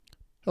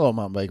Hello,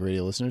 Mountain Bike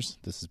Radio listeners.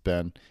 This is Ben.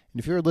 And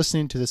if you're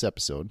listening to this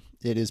episode,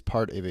 it is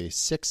part of a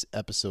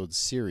 6-episode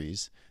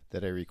series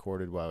that I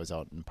recorded while I was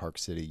out in Park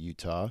City,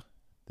 Utah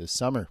this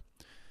summer.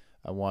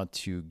 I want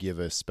to give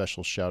a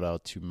special shout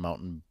out to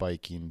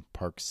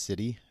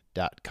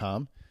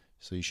mountainbikingparkcity.com.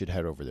 So you should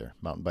head over there,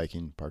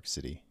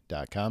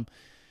 mountainbikingparkcity.com.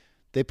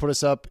 They put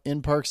us up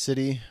in Park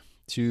City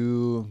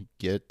to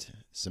get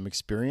some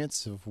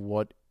experience of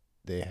what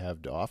they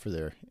have to offer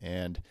there.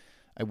 And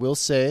I will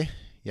say,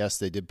 yes,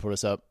 they did put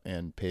us up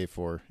and pay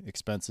for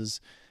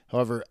expenses.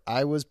 However,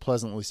 I was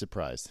pleasantly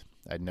surprised.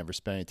 I'd never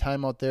spent any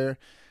time out there,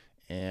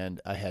 and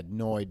I had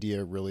no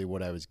idea really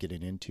what I was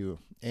getting into,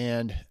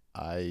 and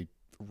I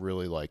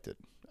really liked it.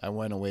 I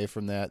went away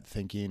from that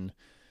thinking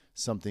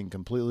something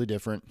completely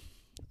different.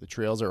 The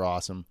trails are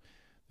awesome.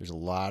 There's a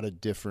lot of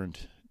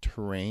different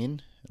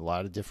terrain, a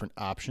lot of different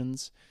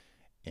options,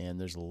 and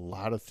there's a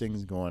lot of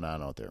things going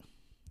on out there.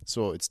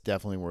 So it's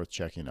definitely worth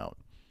checking out.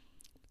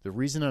 The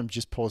reason I'm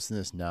just posting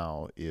this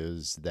now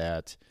is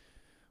that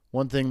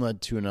one thing led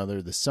to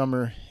another this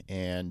summer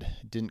and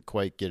didn't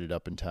quite get it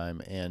up in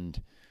time. And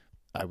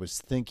I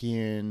was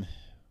thinking,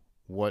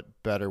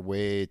 what better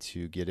way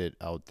to get it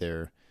out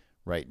there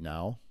right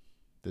now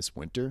this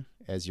winter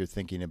as you're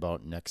thinking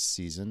about next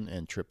season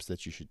and trips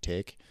that you should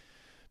take?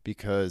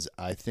 Because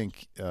I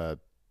think the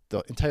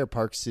entire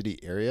Park City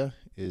area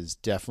is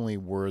definitely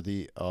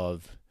worthy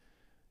of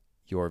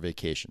your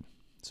vacation.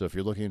 So if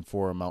you're looking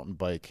for a mountain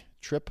bike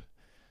trip,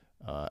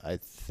 I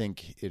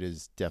think it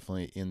is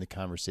definitely in the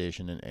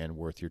conversation and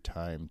worth your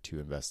time to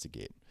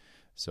investigate.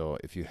 So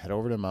if you head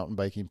over to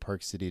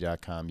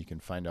mountainbikingparkcity.com, you can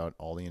find out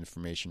all the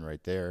information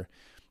right there.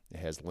 It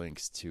has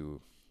links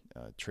to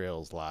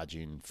trails,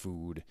 lodging,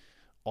 food,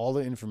 all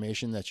the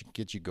information that should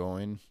get you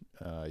going.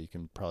 You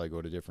can probably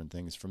go to different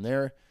things from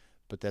there,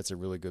 but that's a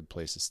really good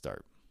place to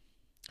start.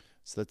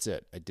 So that's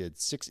it. I did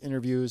 6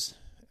 interviews,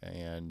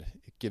 and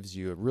it gives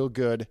you a real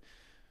good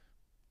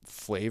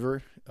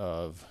flavor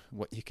of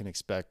what you can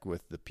expect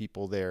with the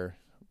people there,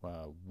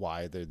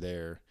 why they're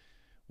there,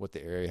 what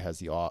the area has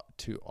to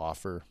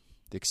offer,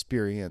 the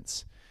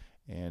experience,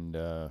 and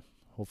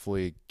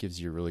hopefully it gives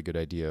you a really good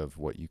idea of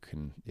what you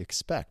can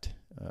expect.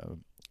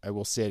 I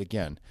will say it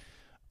again.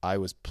 I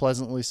was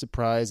pleasantly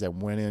surprised. I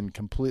went in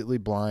completely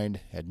blind,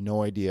 had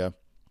no idea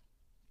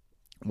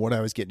what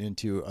I was getting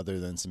into other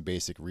than some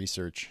basic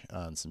research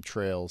on some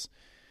trails,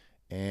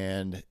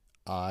 and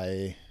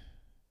I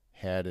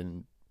had a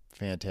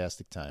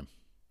fantastic time.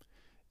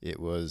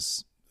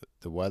 The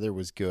weather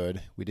was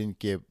good. We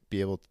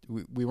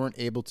weren't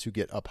able to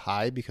get up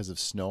high because of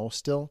snow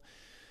still,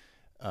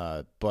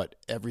 but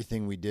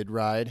everything we did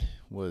ride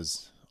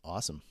was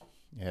awesome.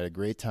 I had a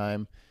great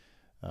time.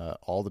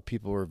 All the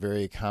people were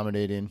very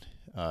accommodating.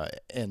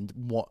 And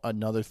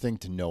another thing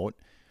to note,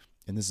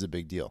 and this is a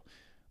big deal,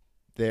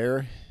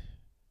 the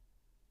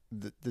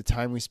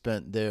time we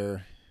spent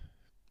there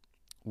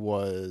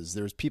was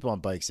people on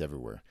bikes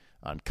everywhere,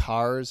 on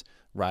cars,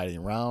 riding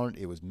around.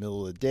 It was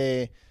middle of the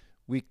day,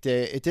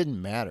 weekday. It didn't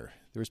matter.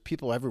 There was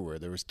people everywhere.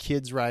 There was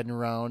kids riding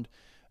around.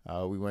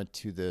 We went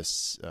to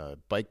this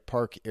bike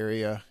park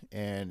area,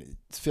 and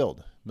it's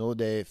filled. Middle of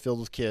the day,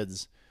 filled with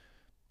kids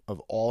of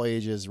all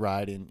ages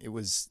riding. It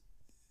was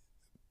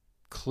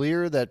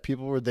clear that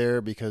people were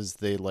there because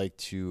they like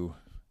to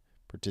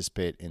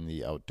participate in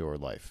the outdoor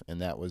life.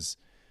 And that was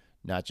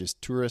not just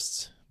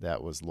tourists,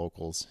 that was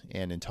locals.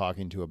 And in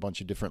talking to a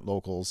bunch of different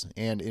locals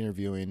and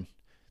interviewing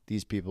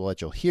these people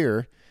that you'll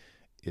hear,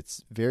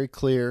 it's very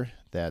clear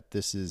that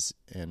this is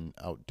an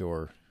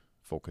outdoor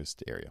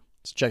focused area.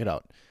 So check it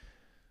out.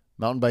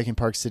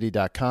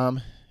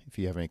 mountainbikingparkcity.com. If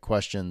you have any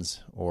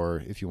questions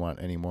or if you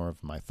want any more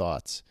of my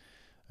thoughts,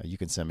 you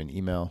can send me an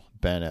email,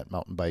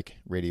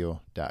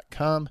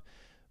 ben@mountainbikeradio.com.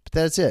 But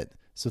that's it.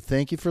 So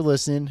thank you for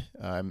listening.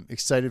 I'm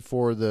excited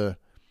for the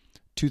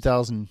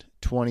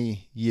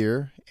 2020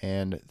 year,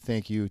 and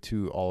thank you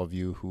to all of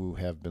you who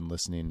have been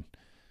listening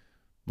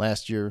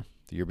last year,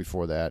 the year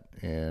before that,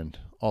 and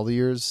all the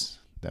years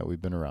that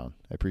we've been around.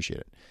 I appreciate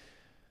it.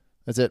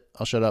 That's it.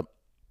 I'll shut up.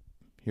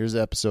 Here's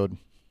the episode,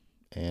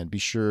 and be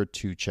sure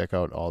to check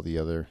out all the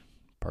other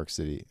Park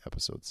City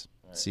episodes.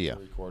 Right, see ya.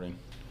 Recording.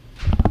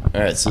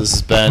 All right, so this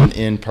has been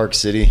in Park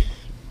City,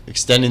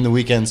 extending the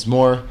weekends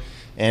more,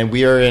 and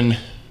we are in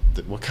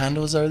what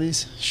condos are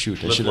these?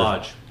 Shoot, Lift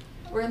Lodge.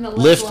 We're in the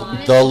Lift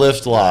Lodge. The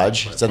Lift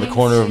Lodge. It's on the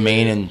corner of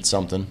Main and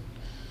something.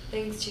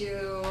 Thanks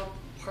to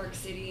Park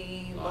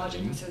City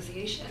Lodging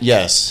Association.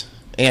 Yes,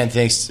 and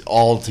thanks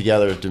all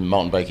together to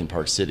Mountain Biking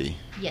Park City.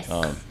 Yes.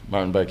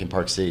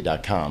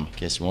 mountainbikingparkcity.com, in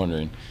case you're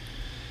wondering.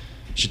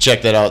 You should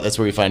check that out. That's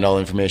where you find all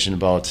the information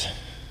about,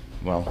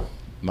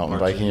 mountain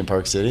biking in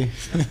Park City.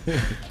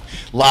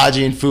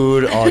 Lodging,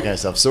 food, all that kind of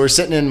stuff. So we're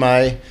sitting in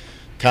my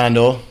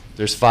condo.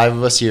 There's 5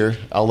 of us here.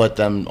 I'll let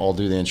them all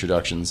do the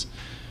introductions.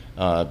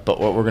 But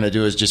what we're going to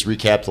do is just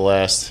recap the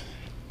last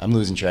I'm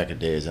losing track of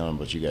days. I don't know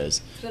about you guys.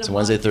 been It's a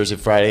Wednesday, month. Thursday,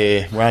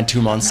 Friday. We're on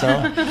 2 months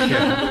now.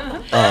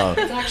 It's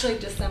actually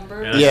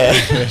December. Yeah.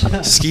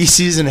 Ski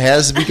season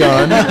has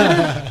begun.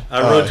 I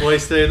rode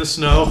twice today in the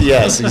snow.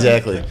 Yes,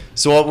 exactly.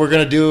 So what we're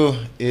going to do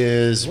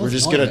is we're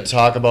just going to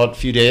talk about a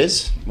few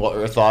days, what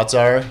our thoughts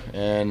are,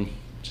 and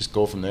just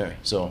go from there.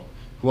 So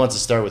who wants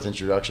to start with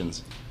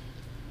introductions?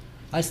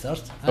 I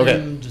start.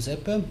 Okay. I'm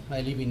Giuseppe.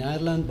 I live in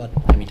Ireland, but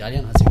I'm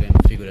Italian, as you can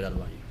figure it out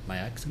by my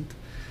accent.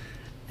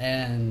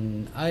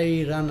 And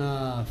I run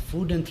a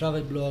food and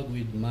travel blog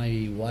with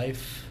my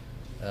wife,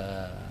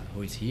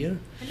 who is here.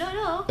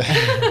 Hello.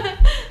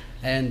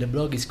 And the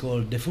blog is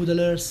called The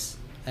Foodlers.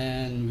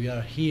 And we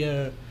are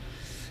here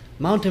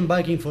mountain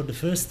biking for the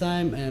first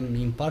time and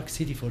in Park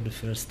City for the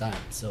first time.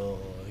 So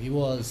it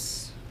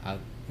was,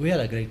 we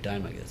had a great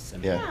time, I guess. I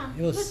mean, Yeah.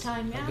 It was good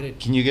time, yeah. a great.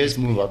 Can you guys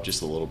move up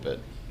just a little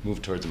bit? Move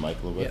towards the mic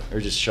a little bit, Yeah.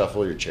 or just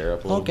shuffle your chair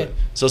up a little Okay. bit.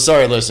 So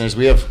sorry, listeners.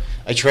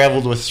 I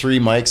traveled with 3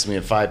 mics, and we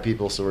have 5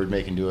 people, so we're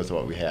making do with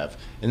what we have.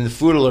 And the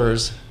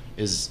Foodlers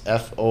is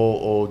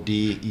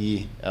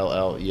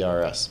FOODLLERS.com.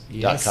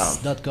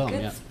 Yes.com,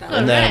 Good yeah. spell.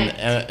 And then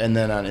Correct. and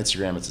then on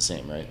Instagram it's the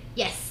same, right?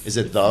 Yes. Is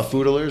it the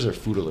Foodlers or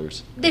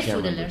Foodlers? The I can't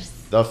remember.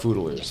 Foodlers. The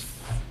Foodlers. Yes.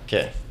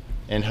 Okay.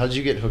 And how did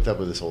you get hooked up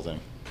with this whole thing?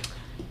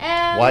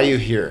 Um, Why are you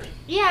here?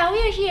 Yeah, we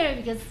are here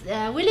because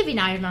we live in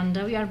Ireland.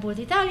 We are both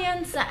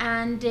Italians,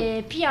 and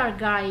the PR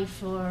guy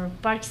for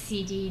Park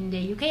City in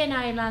the UK and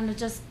Ireland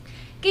just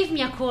gave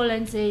me a call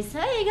and says,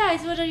 "Hey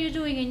guys, what are you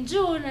doing in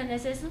June?" And I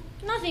says,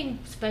 "Nothing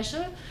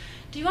special.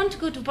 Do you want to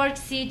go to Park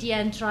City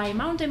and try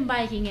mountain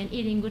biking and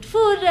eating good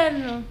food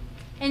and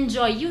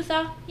enjoy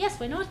Utah?" Yes,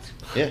 why not?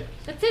 Yeah.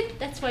 That's it.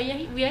 That's why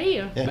we are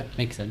here. Yeah.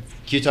 Makes sense.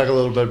 Can you talk a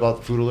little bit about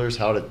the Foodlers?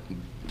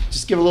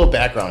 Just give a little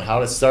background. How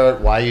to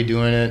start? Why are you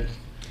doing it?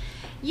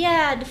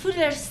 Yeah, the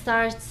Foodlers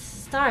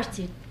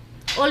started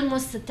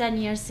almost 10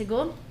 years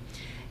ago.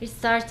 It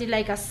started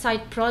like a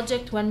side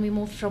project when we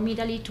moved from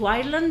Italy to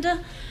Ireland.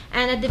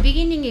 And at the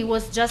beginning it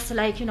was just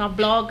like, a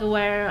blog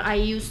where I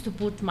used to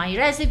put my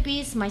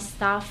recipes, my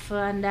stuff,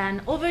 and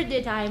then over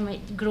the time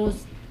it grew,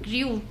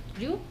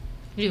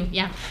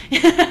 yeah.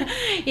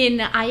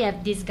 And I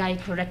have this guy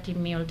correcting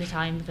me all the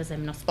time because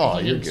I'm not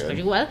speaking you're English good.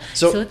 very well.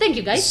 So- So thank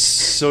you guys.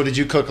 So did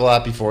you cook a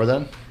lot before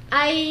then?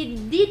 I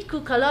did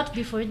cook a lot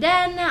before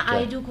then.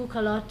 I Okay. do cook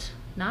a lot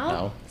now,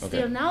 Now? Okay.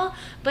 still now.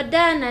 But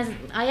then, as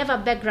I have a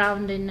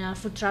background in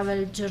food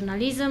travel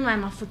journalism,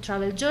 I'm a food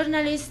travel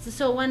journalist.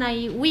 So when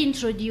we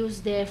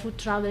introduced the food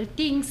travel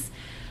things,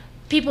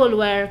 people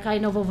were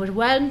kind of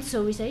overwhelmed.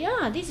 So we say,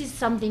 yeah, this is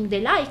something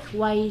they like.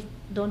 Why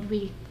don't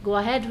we go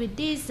ahead with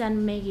this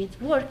and make it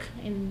work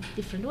in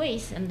different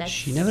ways? And that's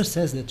She never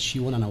says that she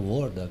won an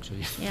award,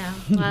 actually, Yeah.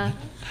 Well,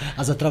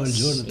 as a travel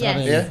journalist.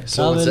 Yes. Yeah,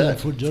 so what's travel that?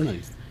 food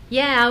journalist.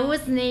 yeah, I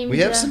was named. We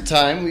have some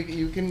time.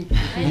 You can.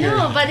 I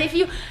know, but if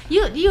you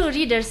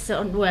readers,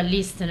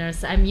 listeners,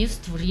 I'm used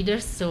to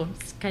readers, so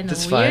it's kind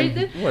That's of weird.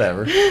 fine.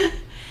 Whatever.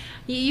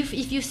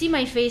 If you see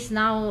my face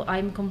now,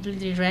 I'm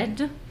completely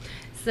red.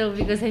 So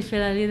because I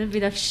feel a little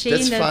bit of shame.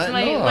 That's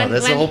fine. No,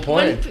 that's the whole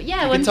point. When, You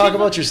when can talk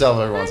people- about yourself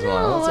every I once in a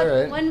while. know, That's all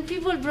right. When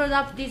people brought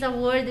up this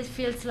award, it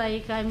feels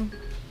like I'm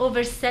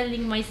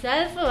overselling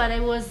myself, but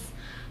I was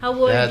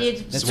awarded.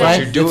 That's why- what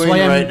you're that's doing why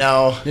I'm- right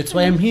now. That's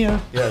why I'm here.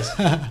 Yes.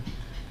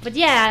 But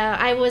yeah,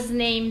 I was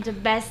named the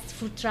best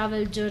food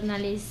travel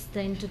journalist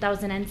in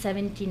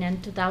 2017 and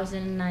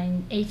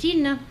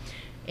 2018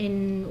 in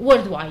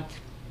worldwide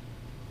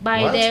by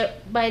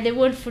the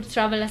World Food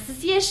Travel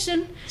Association.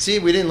 See,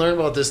 we didn't learn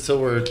about this till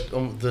we're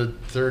the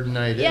third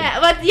night in. Yeah,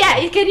 but yeah,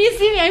 can you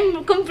see me?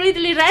 I'm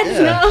completely red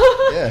Yeah. now.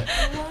 Yeah.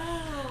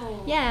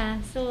 Wow. Yeah,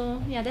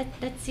 so yeah,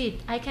 that's it.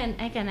 I can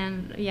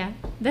yeah,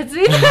 that's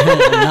it.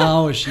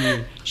 Now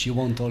she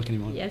won't talk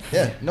anymore. Yes.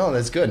 Yeah. No,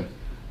 that's good.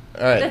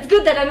 All right. That's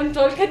good that I don't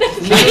talk. That's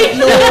great.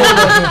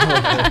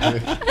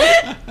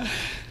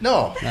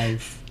 No.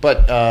 Nice.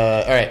 But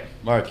all right,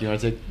 Mark, you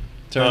want to take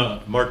turn?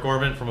 Mark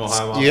Gorman from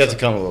Ohio. You have to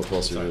come a little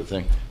closer to the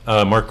thing.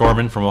 Mark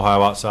Gorman from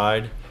Ohio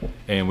Outside,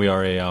 and we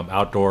are a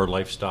outdoor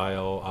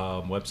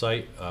lifestyle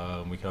website.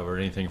 We cover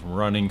anything from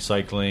running,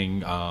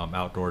 cycling,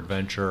 outdoor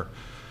adventure,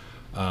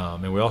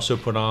 and we also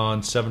put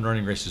on 7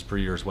 running races per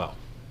year as well.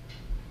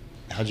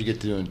 How'd you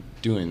get to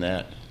doing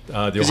that? The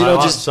 'Cause Ohio you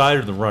don't just- Outside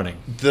or the running?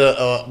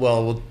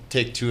 Well, we'll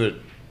take two.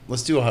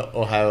 Let's do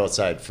Ohio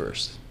Outside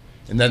first,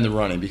 and then the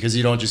running, because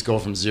you don't just go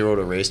from zero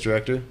to race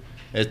director.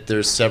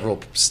 There's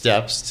several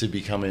steps to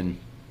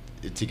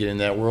get in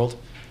that world,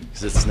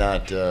 because it's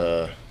not.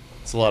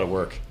 It's a lot of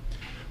work.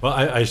 Well,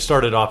 I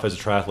started off as a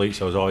triathlete,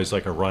 so I was always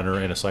like a runner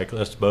and a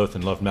cyclist both,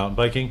 and loved mountain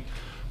biking.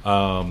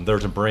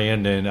 There's a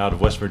brand out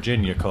of West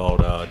Virginia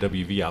called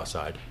WV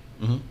Outside,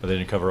 but they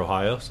didn't cover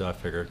Ohio, so I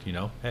figured,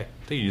 hey,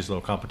 they could use a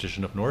little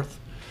competition up north.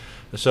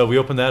 So we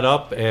opened that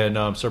up and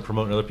started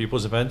promoting other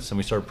people's events, and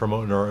we started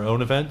promoting our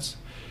own events.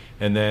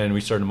 And then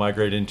we started to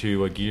migrate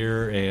into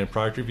gear and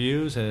product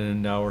reviews,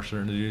 and now we're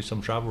starting to do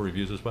some travel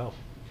reviews as well.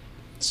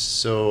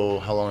 So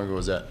how long ago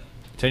was that?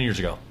 10 years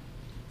ago.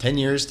 10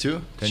 years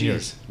too? 10 Jeez,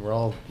 years. We're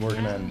all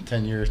working on a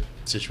 10-year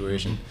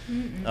situation.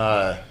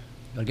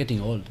 You're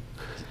getting old.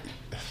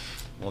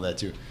 Well, that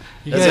too.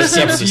 You That's a guys,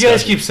 separate you guys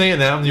discussion. keep saying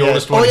that. I'm the Yeah.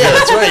 oldest one. Oh yeah,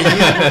 that's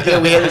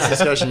right. We had this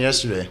discussion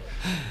yesterday.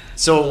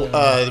 So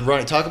the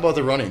running. Talk about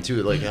the running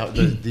too. Like how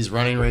these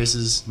running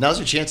races. Now's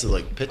your chance to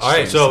like pitch. All right.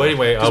 things. So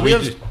anyway, 'Cause we we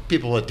have do-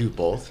 people that do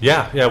both.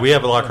 Yeah, we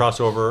have a lot of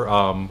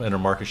crossover in our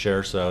market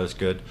share, so that's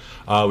good.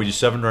 We do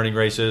 7 running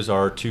races.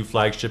 Our 2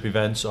 flagship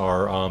events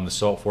are the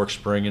Salt Fork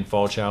Spring and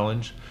Fall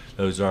Challenge.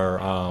 Those are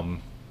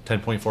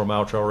 10.4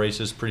 mile trail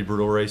races, pretty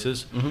brutal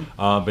races.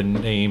 Been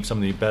named some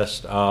of the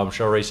best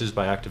trail races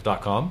by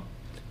Active.com,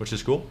 which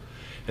is cool.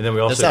 And then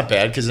we also That's not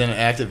bad because in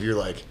Active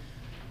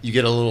you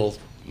get a little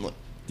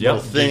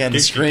thing on the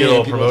screen. Get a little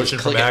and people promotion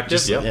just from click it. Active.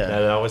 Just- Yep,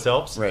 that always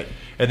helps. Right.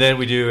 And then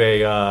we do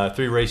a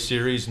 3-race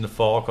series in the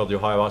fall called the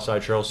Ohio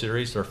Outside Trail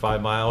Series. They're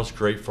 5 miles,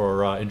 great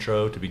for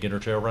intro to beginner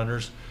trail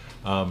runners.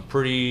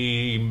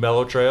 Pretty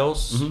mellow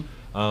trails.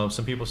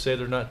 Some people say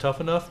they're not tough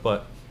enough,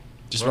 but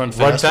Just run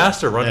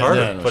faster, run Yeah,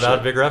 harder, yeah, no put out a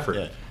shit. bigger effort.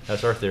 Yeah.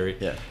 That's our theory.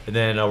 Yeah. And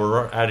then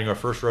we're adding our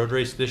first road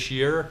race this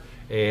year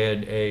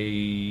and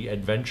a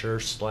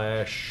adventure /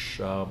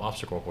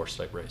 obstacle course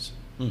type race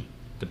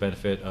to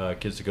benefit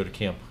kids that go to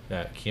camp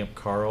at Camp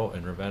Carl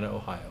in Ravenna,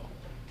 Ohio.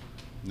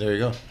 There you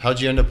go. How'd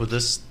you end up with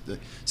this?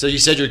 So you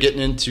said you're getting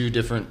into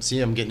different.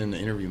 See, I'm getting into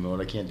interview mode.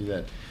 I can't do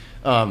that.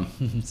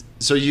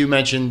 So you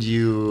mentioned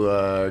you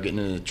are getting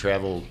into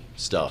travel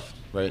stuff,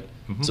 right?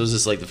 So is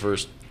this like the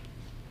first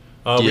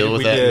deal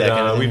with that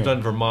kind of thing, We've or?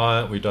 done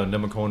Vermont, we've done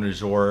Nemacolin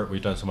Resort,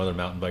 we've done some other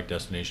mountain bike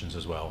destinations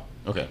as well.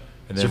 Okay.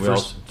 And So then we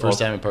first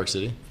time in Park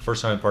City?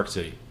 First time in Park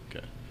City.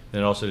 Okay.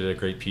 Then also did a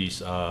great piece,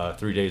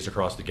 3 days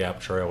across the Gap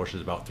Trail, which is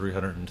about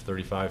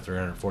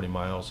 340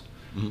 miles,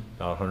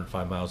 about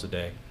 105 miles a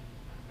day.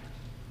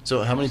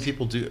 So how many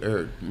people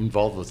are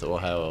involved with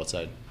Ohio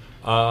Outside?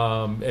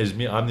 As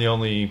me, I'm the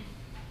only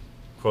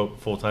quote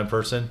full-time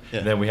person, Yeah.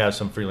 and then we have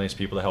some freelance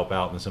people to help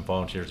out and some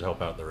volunteers to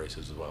help out the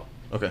races as well.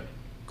 Okay,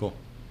 cool.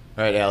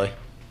 All right, Allie.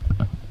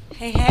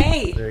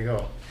 Hey. There you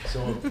go.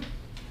 So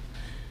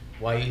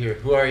why are you here?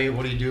 Who are you?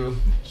 What do you do?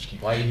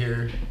 Why are you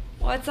here?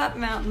 What's up,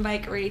 Mountain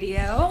Bike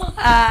Radio?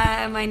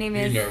 My name Are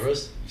is. you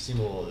nervous? You seem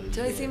a little.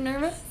 Do I seem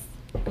nervous?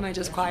 Am I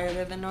just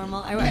quieter than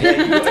normal? I don't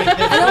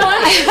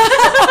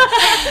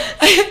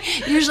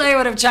want. Usually, I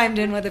would have chimed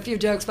in with a few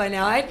jokes by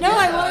now. I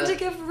wanted to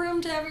give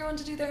room to everyone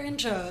to do their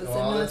intros and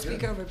not that's speak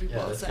good. over people.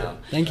 Yeah, that's so good.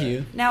 Thank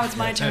you. now it's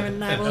my turn,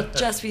 and I will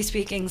just be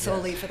speaking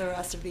solely for the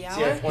rest of the hour.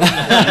 See,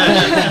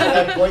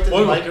 I pointed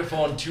the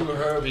microphone to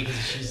her because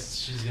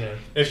she's gonna.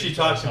 If she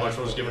talks too much,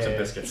 we'll just give her some Yeah.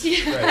 biscuits.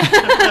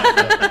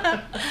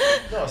 Right.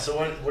 No, so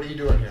what are you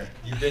doing here?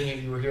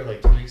 You were here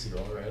like 2 weeks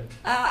ago, right?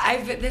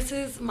 This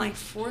is my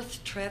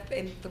 4th trip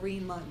in 3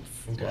 months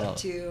Wow.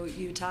 to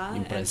Utah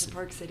and to Impressive.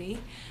 Park City.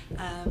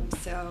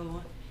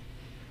 So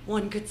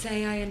one could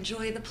say I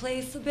enjoy the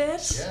place a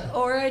bit, Yeah.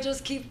 or I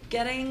just keep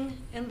getting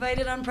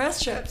invited on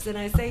press trips, and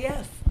I say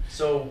yes.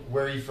 So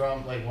where are you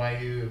from? Like, where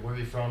are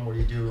you from? What do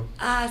you do?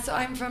 So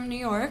I'm from New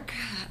York,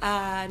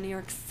 New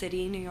York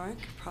City, New York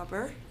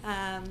proper.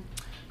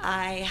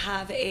 I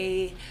have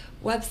a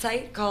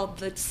website called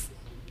the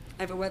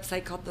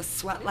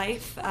Sweat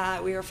Life.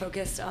 We are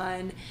focused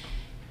on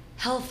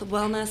health,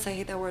 wellness. I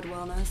hate that word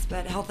wellness,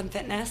 but health and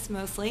fitness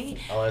mostly.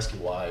 I'll ask you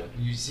why.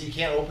 You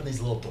can't open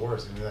these little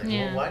doors and be like,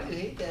 Yeah. well, why do you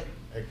hate that?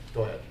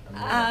 Go ahead.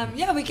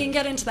 Yeah, we can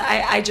get into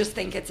that. I just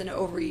think it's an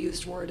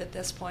overused word at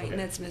this point, and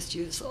Okay. it's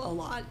misused a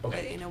lot.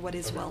 Okay. What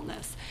is Okay.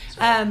 wellness?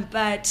 Sure.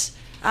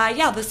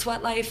 The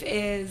Sweat Life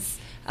is.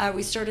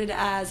 We started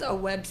as a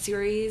web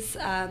series,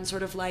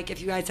 sort of like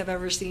if you guys have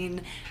ever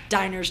seen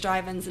Diners,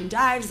 Drive-Ins, and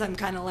Dives. I'm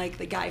kind of like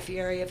the Guy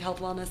Fieri of health,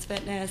 wellness,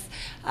 fitness.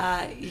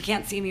 You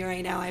can't see me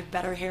right now. I have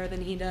better hair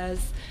than he does.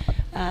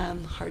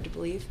 Hard to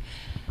believe.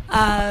 But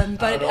I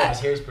don't know, his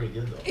hair's pretty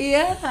good though.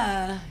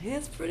 yeah, he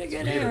has pretty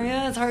good hair. weird.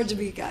 Yeah, it's hard to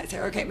beat Guy's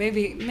hair. Okay,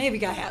 maybe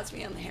Guy has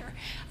me on the hair.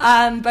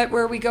 But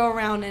where we go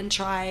around and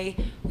try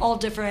all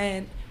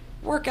different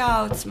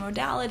workouts,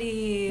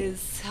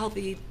 modalities,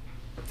 healthy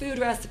food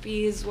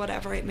recipes,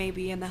 whatever it may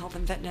be in the health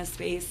and fitness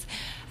space.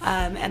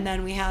 And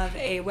then we have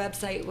a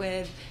website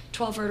with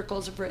 12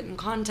 articles of written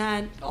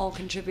content, all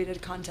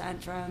contributed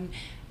content from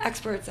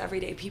experts,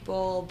 everyday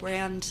people,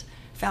 brand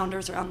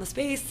founders around the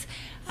space.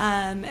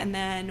 And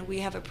then we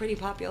have a pretty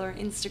popular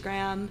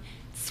Instagram,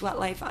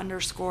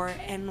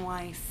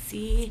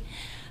 sweatlife_NYC.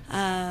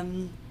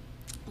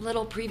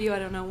 Little preview, I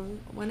don't know,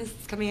 when is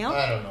this coming out?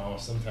 I don't know,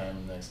 sometime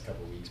in the next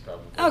couple of weeks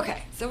probably.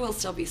 Okay, so we'll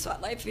still be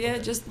Sweat Life. Yeah,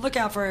 just look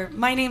out for,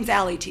 my name's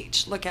Allie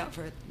Teach. Look out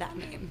for that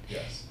name.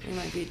 Yes. We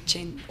might be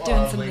doing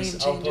Well, some name I'll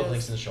changes. put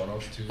links in the show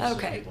notes too,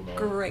 Okay, so people know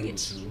great. who to.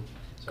 So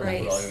Great.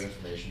 I'll put all your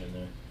information in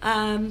there.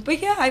 But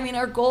yeah, I mean,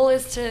 our goal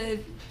is to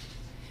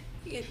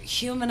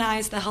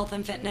humanize the health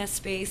and fitness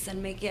space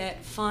and make it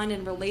fun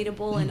and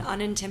relatable and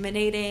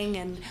unintimidating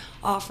and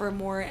offer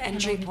more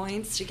entry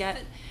points to get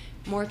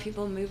more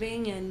people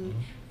moving and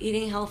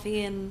eating healthy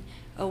in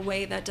a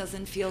way that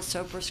doesn't feel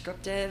so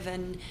prescriptive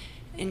and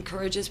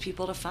encourages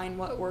people to find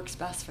what works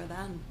best for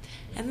them.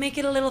 And make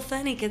it a little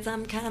funny because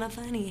I'm kind of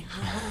funny.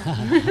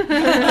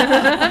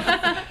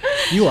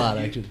 You are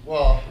actually.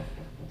 Well,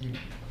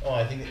 Oh,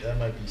 I think that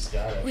might be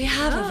Scott. We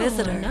have a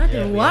visitor. Another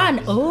Yeah, we one.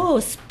 have a visitor. Oh,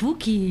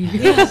 spooky.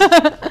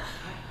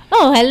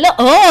 Oh, hello.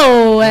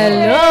 Oh,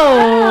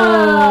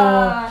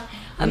 hello.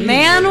 A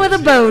man with a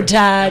bow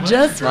tie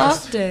just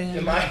walked in.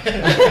 Am I?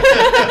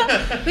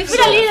 We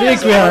feel a little I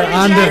think we are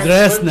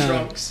underdressed Swim now.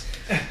 trunks.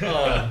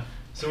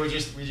 So we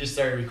just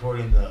started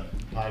recording the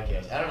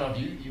podcast. I don't know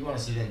if you want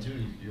to sit in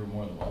too. You're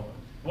more than welcome.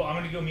 Well, I'm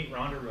gonna go meet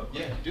Rhonda real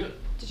quick. Yeah, do it.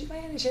 Did you by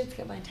any chance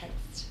get my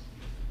text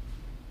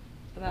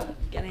about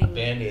getting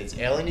Band-Aids.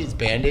 Allie needs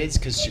Band-Aids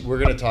because we're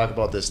going to talk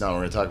about this now. We're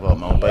going to talk about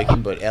mountain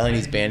biking, but Allie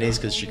needs Band-Aids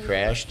because she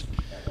crashed.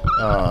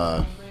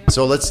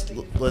 So let's I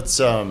just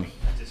got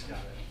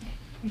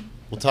it.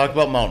 we'll talk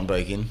about mountain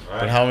biking, All right.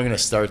 but how are we going to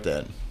start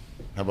that?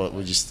 How about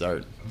we just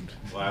start?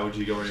 Why would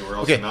you go anywhere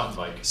else Okay. to mountain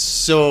bike?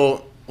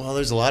 So, well,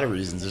 there's a lot of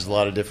reasons. There's a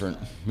lot of different.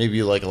 Maybe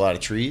you like a lot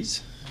of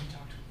trees.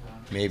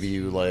 Maybe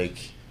you like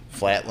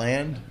flat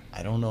land.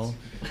 I don't know.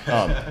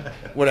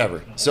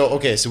 Whatever. So,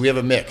 okay, so we have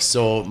a mix.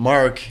 So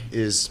Mark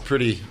is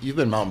pretty. You've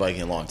been mountain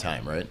biking a long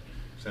time, right?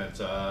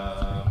 Since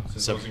I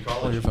was in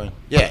college. Oh, you're fine.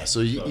 Yeah. So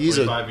So he's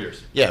 25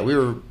 years. Yeah, we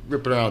were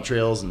ripping around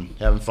trails and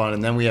having fun,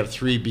 and then we have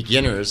 3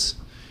 beginners.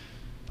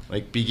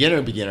 Like beginner.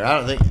 I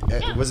don't think.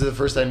 Yeah. Was it the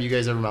first time you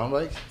guys ever mountain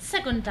biked?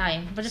 Second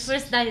time, but the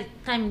first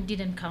time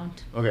didn't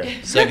count. Okay.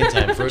 Second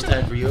time. First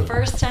time for you.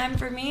 first time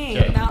for me,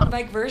 Okay. mountain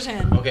bike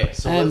version? Okay.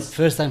 So And let's.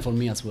 first time for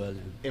me as well.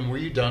 And were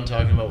you done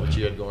talking about what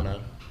you had going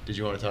on? Did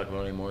you want to talk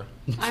about any more?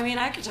 I mean,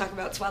 I could talk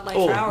about sweat life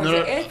Oh, for hours.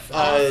 no. It's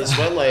awesome.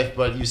 Sweat life,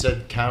 but you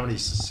said comedy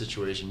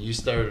situation. You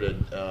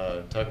started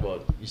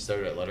you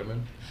started at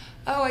Letterman.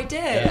 Oh, I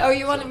did. Yeah, Oh,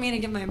 you so- wanted me to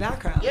give my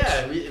background?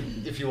 Yeah,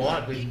 if you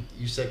want,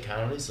 you said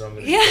comedy, so I'm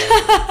gonna.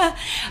 Yeah.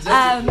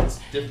 It's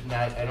different.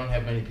 I don't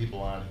have many people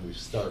on who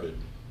started.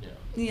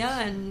 Yeah,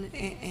 and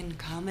in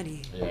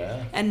comedy.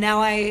 Yeah. And now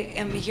I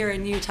am here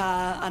in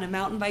Utah on a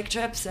mountain bike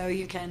trip, so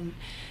you can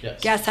Yes.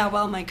 guess how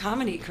well my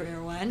comedy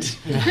career went.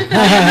 We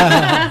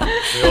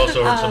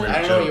also heard some of I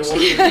your don't know.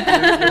 jokes.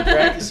 You're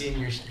practicing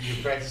your shit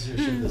this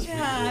week.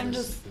 Yeah, or I'm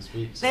this- just- this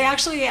week. so- They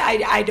actually,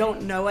 I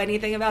don't know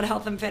anything about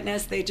health and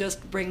fitness. They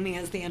just bring me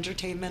as the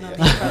entertainment on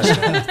these bus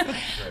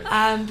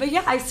trips. But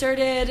yeah, I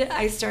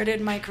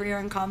started my career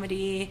in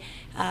comedy,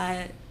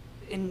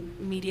 in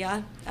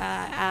media,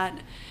 at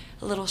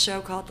a little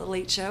show called The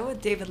Late Show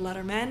with David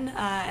Letterman,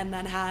 and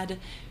then had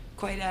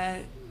quite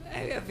a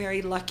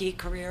very lucky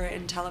career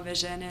in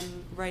television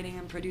and writing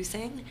and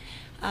producing.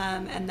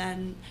 And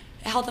then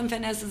health and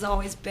fitness has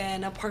always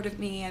been a part of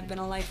me. I've been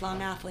a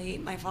lifelong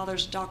athlete. My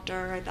father's a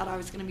doctor. I thought I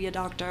was going to be a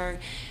doctor.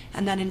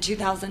 And then in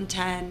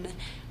 2010,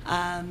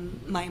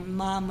 my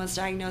mom was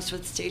diagnosed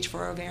with stage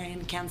 4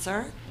 ovarian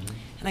cancer,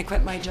 and I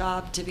quit my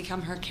job to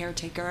become her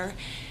caretaker.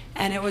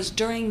 And it was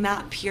during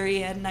that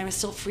period, and I was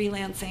still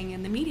freelancing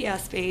in the media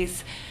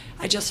space,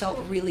 I just felt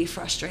really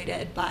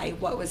frustrated by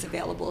what was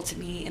available to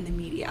me in the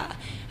media.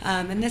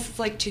 And this is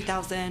like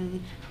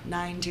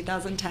 2009,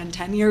 2010,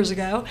 10 years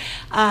ago.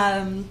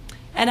 And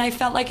I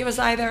felt like it was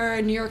either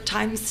a New York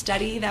Times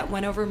study that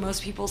went over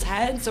most people's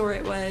heads, or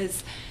it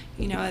was,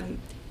 a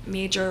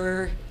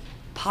major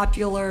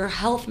popular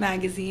health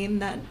magazine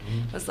that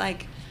was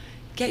like,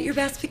 get your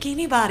best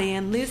bikini body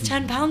and lose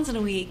 10 pounds in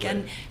a week.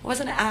 And it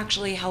wasn't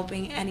actually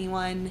helping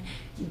anyone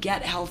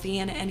get healthy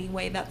in any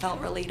way that felt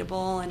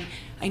relatable. And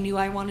I knew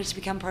I wanted to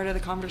become part of the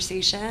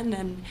conversation.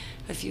 And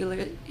a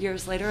few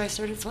years later, I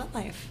started Sweat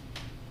Life.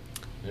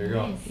 There you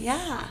go. Nice.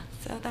 Yeah,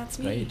 so that's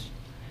me. Great.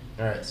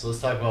 All right, so let's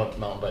talk about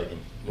mountain biking.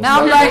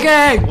 Mountain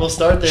biking! We'll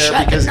start there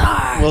Shut because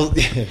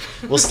the door!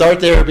 we'll start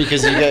there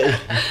because you get.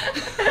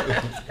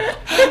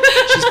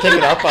 She's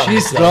picking up on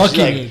She's this stuff.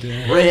 rocking She's it,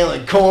 yeah.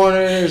 railing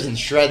corners and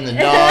shredding the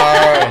gnar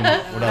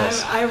and what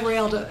else? I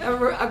railed,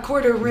 a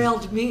quarter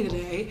railed me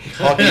today.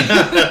 Talking-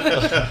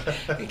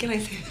 Can I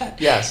say that?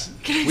 yes,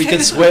 Can I we say can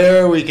that?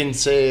 swear. We can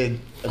say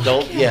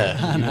adult,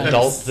 Nice.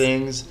 adult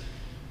things.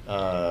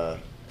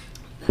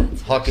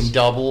 Hucking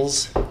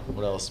doubles.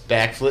 What else?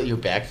 Backflip. Your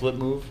backflip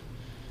move.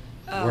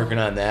 Oh. Working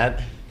on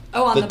that.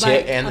 Oh, on the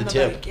tip bike. and on the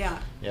tip. Bike, yeah.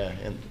 Yeah.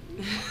 And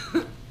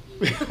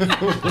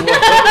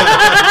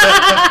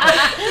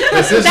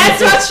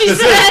That's what she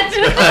said.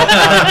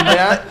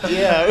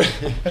 yeah.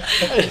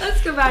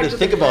 Let's go back to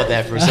Think the about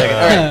that for a second.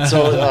 All right.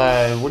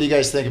 So, what do you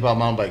guys think about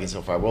mountain biking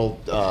so far? Well,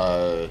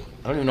 I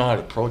don't even know how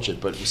to approach it,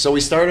 but so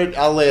we started.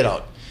 I'll lay it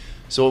out.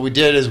 So what we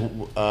did is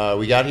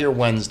we got here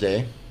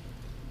Wednesday.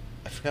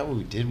 I forgot what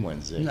we did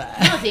Wednesday.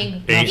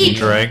 Nothing. Ate and Eat.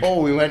 drank.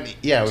 Oh, we went.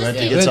 Yeah, we went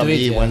to eat. get something to Wait,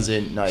 eat yeah.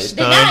 Wednesday night.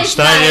 The nice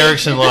Stein night.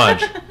 Erickson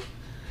Lodge.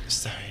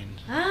 Stein.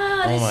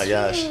 Ah, Oh that's my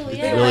gosh! true. It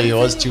Yeah, really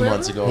was Wednesday, 2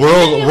 months ago.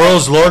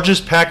 World's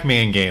largest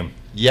Pac-Man game.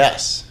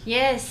 Yes.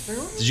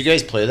 Yes. Did you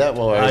guys play that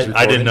while I was I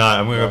recording? did not.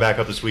 I'm going to go back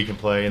up this week and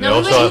play. And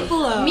No, they we also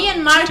Tupelo. Me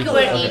and Marco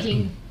Tupelo, were okay.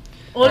 eating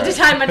all the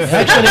time at the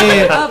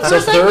Actually, So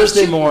First time was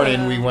Thursday Tupelo.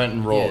 morning we went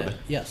and rode. yeah,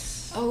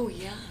 yes. Oh,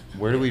 yeah.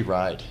 Where do we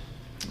ride?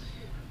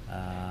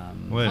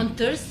 When? on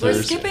Thursday. We're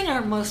Thursday. skipping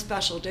our most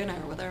special dinner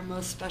with our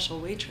most special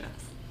waitress.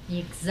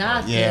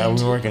 Exactly. Yeah,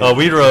 we weren't gonna. Oh,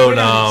 we rode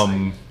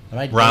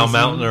right Round basin.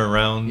 mountain or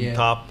round Yeah.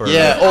 top? Or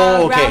Yeah.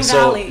 Oh, okay. Round So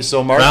Valley.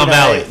 so Mark Round and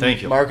Valley, I,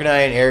 thank you. Mark and I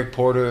and Eric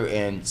Porter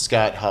and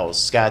Scott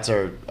House. Scott's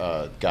our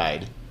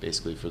guide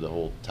basically for the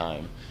whole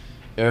time.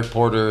 Eric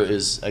Porter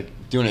is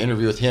doing an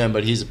interview with him,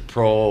 but he's a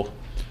pro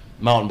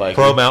mountain biker.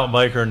 Pro mountain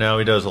biker. Now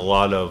he does a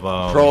lot of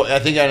I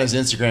think on his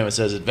Instagram it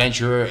says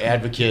adventurer,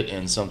 advocate,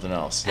 and something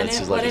else. And That's it-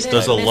 his, what like his it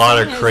does a is lot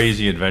of missing is-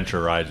 crazy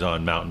adventure rides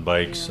on mountain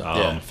bikes,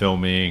 Yeah.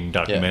 filming,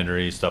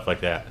 documentaries, stuff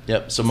like that.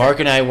 Yep. So Mark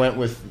and I went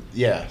with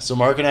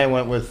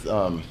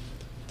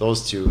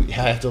those two. I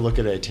have to look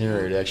at an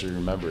itinerary to actually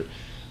remember.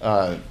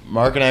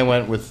 Mark and I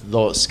went with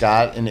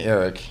Scott and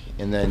Eric,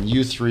 and then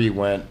you three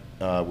went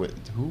with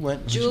who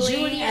went?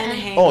 Julie and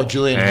Hank. Oh,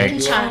 Julie and Hank.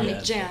 Hank. Charlie.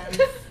 Jen.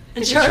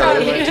 And Charlie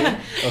Charlie. went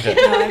too? Okay.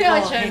 No, I No,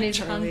 call Hank Charlie's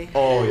Charlie.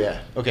 Oh yeah.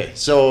 Okay.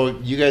 So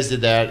you guys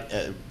did that.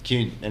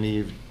 Can any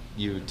of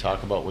you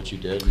talk about what you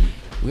did?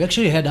 We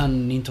actually had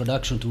an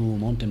introduction to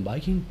mountain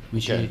biking,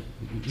 which Okay.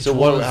 which So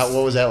what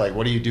was that like?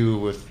 What do you do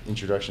with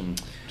introduction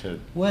to?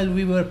 Well,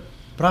 we were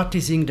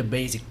practicing the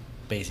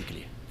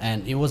basically,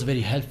 and it was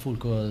very helpful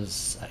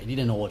because I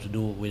didn't know what to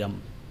do with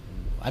them.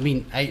 I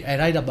mean, I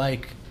ride a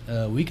bike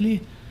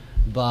weekly,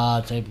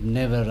 but I've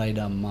never ride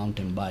a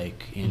mountain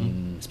bike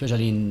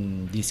especially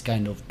in this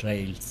kind of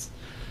trails,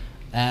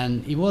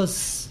 and it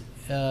was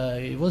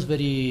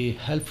very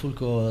helpful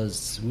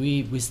because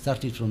we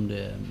started from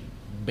the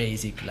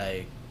basic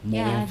like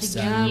Yeah, moves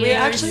the and We gear.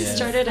 actually Yeah.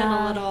 started in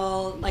a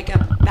little, like a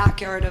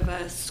backyard of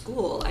a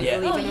school, I Yeah.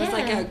 believe. Oh, And it was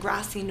like yeah. a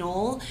grassy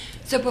knoll.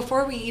 So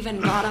before we even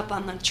got up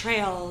on the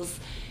trails,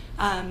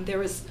 there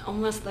was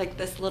almost like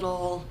this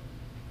little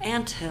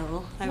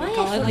anthill, I would Why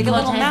call I it, like a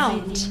little forgot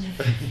mound.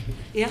 everything.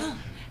 Yeah.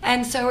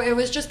 And so it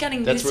was just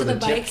getting That's used to where the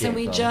the tip bikes, and came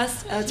we from.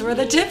 that's where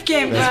the tip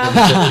came That's from.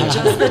 where the tip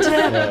came Just the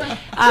tip.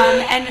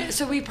 Yeah. And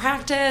so we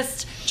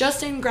practiced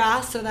just in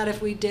grass so that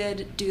if we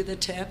did do the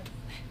tip,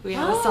 we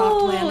had a Oh,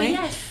 soft landing.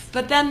 yes.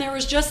 But then there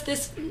was just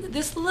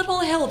this little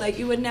hill that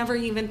you would never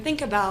even think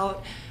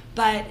about,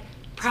 but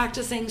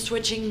practicing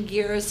switching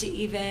gears to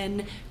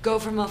even go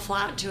from a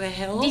flat to a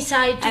hill,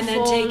 Decide to and then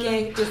fall.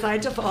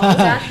 decide to fall.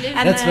 Exactly.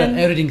 And That's then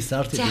where everything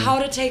started. to yeah. how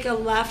to take a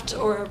left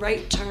or a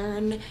right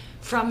turn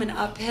from an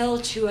uphill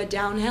to a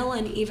downhill,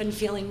 and even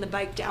feeling the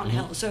bike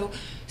downhill. Mm-hmm. So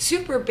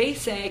super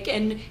basic.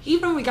 And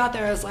even when we got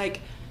there, I was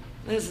like,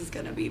 this is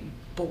going to be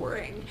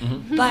boring.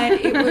 Mm-hmm. But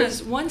it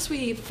was, once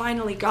we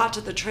finally got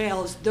to the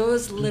trails,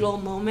 those little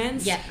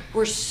moments Yeah.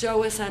 were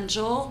so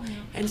essential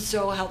and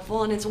so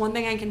helpful. And it's one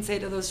thing I can say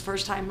to those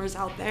first timers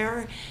out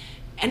there,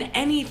 and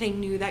anything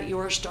new that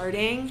you're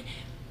starting,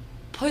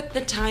 put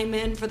the time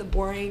in for the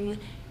boring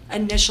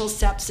initial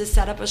steps to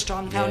set up a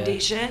strong Yeah.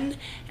 foundation,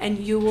 and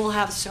you will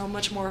have so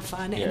much more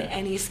fun in Yeah.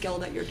 any skill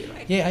that you're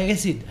doing. Yeah, I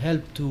guess it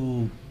helped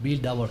to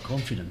build our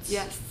confidence.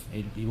 Yes.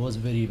 It was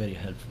very, very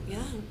helpful. Yeah,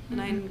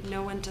 and I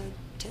know when to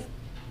tip.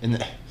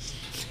 And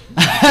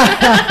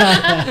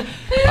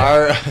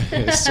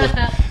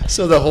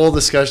so the whole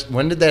discussion.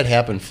 When did that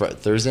happen?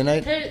 Thursday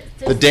night.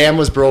 The dam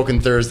was broken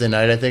Thursday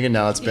night, I think, and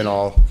now it's been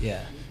all Yeah.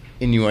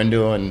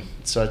 innuendo and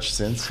such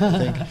since. I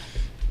think.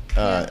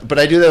 But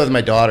I do that with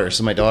my daughter.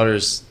 So my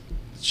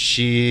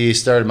she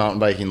started mountain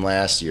biking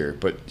last year,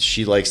 but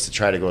she likes to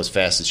try to go as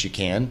fast as she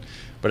can.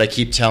 But I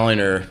keep telling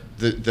her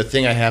the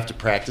thing I have to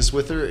practice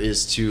with her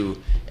is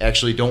to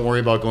actually don't worry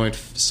about going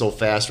so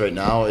fast right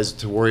now, is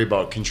to worry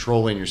about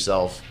controlling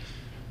yourself,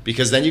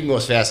 because then you can go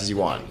as fast as you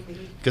want.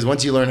 Because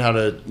once you learn how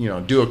to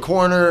do a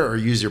corner or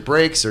use your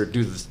brakes or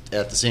do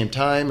at the same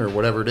time or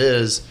whatever it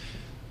is,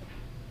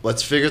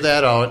 let's figure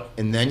that out,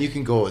 and then you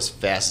can go as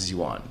fast as you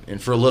want.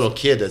 And for a little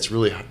kid, that's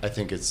really, I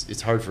think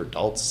it's hard for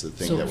adults to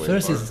think So that way.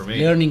 first Or is for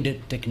me. learning the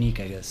technique,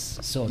 I guess.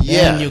 So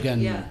Yeah. then you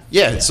can. Yeah.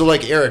 Yeah, so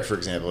like Eric, for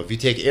example, if you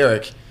take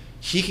Eric,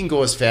 he can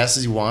go as fast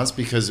as he wants,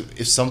 because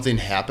if something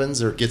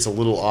happens or gets a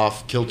little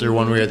off kilter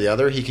one way or the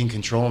other, he can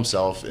control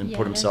himself and Yeah,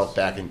 put himself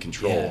that's back in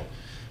control.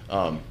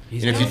 And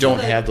He's if you Also don't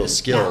the- have those the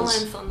skills,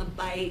 balance on the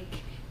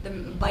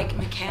bike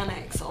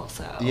mechanics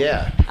also.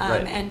 Yeah,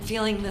 right. And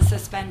feeling the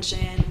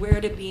suspension, where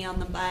to be on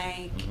the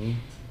bike.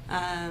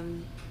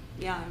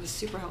 Yeah, it was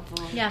super helpful.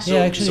 Yeah. So,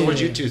 Yeah, actually, so what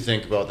did you two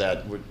think about that?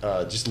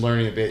 Just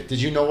learning a bit.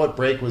 Did you know what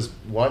brake was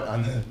what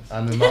on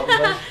the mountain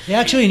bike? Yeah,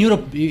 actually, in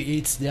Europe,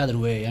 it's the other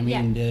way. I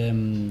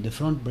mean, the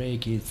front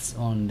brake is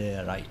on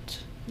the right.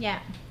 Yeah.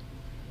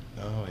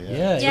 Oh yeah. Yeah,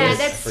 Yeah, yes.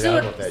 that's I forgot so.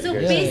 about that. So You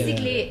guys-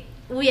 basically,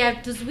 we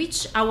have to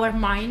switch our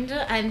mind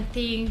and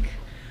think.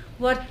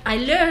 What I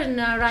learned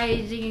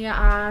riding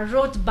a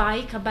road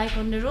bike, a bike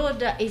on the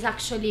road, is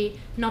actually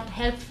not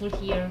helpful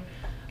here,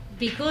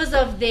 because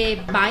of the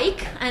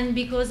bike and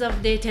because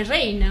of the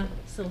terrain.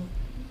 So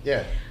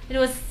Yeah. it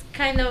was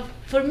kind of,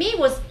 for me, it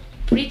was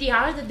pretty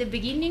hard at the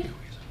beginning.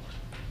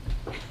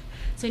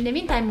 So in the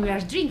meantime, we are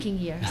drinking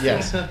here. So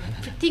Yes.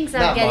 things are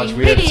Not getting much.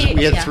 We had, really.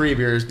 we had yeah. 3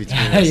 beers between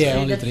us. Yeah,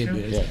 only That's 3 true.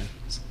 beers. Yeah.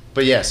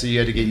 But yeah, so you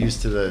had to get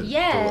used to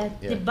the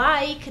The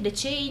bike, the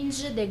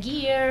change, the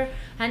gear,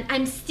 and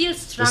I'm still the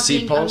struggling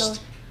seat a lot.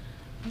 post.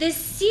 The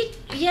seat,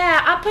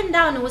 up and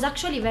down was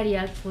actually very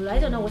helpful. I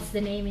don't know what's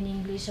the name in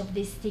English of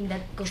this thing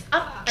that goes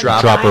up.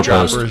 Dropper post.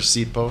 Dropper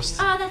seat post.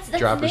 Ah, that's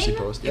Dropper the name? seat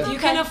post. If Yeah. you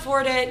can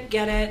afford it,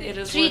 get it. It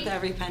is worth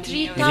every penny.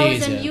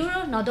 3,000 It is,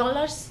 euro, no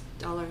dollars.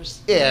 $3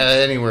 Yeah,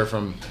 anywhere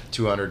from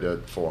 200 to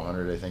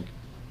 400, I think.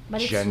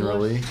 But it's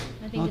Generally. worth.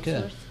 I think Okay.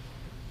 it's worth.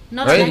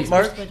 Not Right, the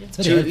Mark? experts, but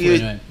It's very helpful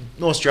anyway.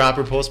 Most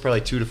dropper posts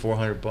probably $200 to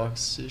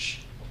 $400 ish.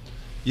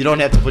 You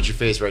don't have to put your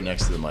face right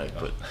next to the mic,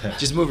 but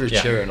just move your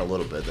Yeah. chair in a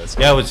little bit. That's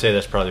Yeah, I would say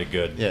that's probably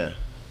good. yeah.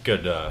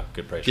 Good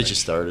price. Get you range.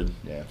 started.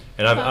 Yeah.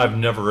 And I've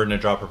never ridden a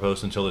dropper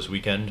post until this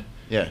weekend.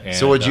 Yeah. And,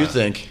 so what'd you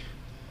think?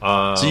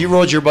 So So you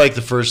rode your bike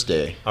the first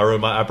day,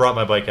 I brought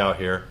my bike out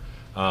here.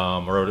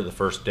 I rode it the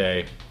first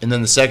day. and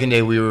then the second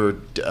day we were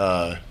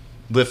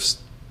lift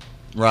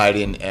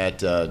riding at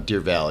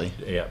Deer Valley.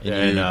 Yeah, you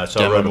and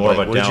so I rode demoed more of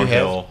bike. a What did you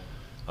have?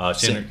 downhill.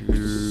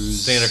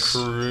 Santa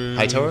Cruz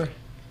Hightower.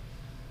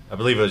 I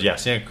believe it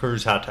was Santa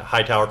Cruz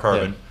High Tower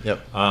Carbon. Yeah,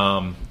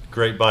 yep.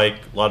 Great bike,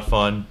 a lot of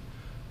fun.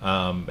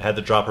 Had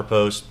the dropper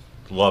post,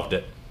 loved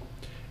it,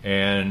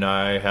 and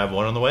I have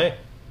one on the way.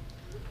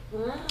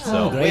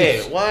 So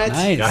great. Wait, what?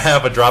 Nice. I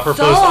have a dropper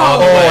So- post on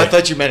the Oh, way. I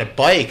thought you meant a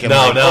bike. I'm No,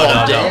 like, no, oh,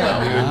 no,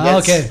 damn, no. dude, Ah,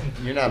 that's- okay.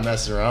 You're not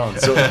messing around.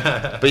 So,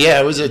 but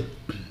yeah,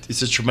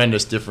 it's a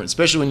tremendous difference,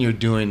 especially when you're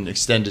doing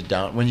extended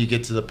down. When you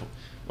get to the,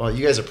 well,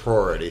 you guys are pro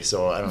already,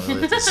 so I don't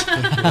really.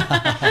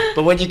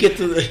 But when you get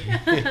to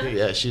the,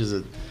 yeah, she's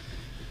a.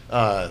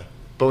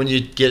 But when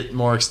you get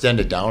more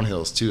extended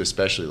downhills too,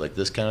 especially like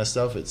this kind of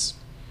stuff,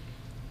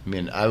 I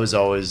mean, I was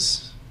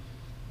always.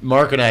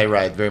 Mark and I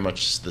ride very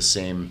much the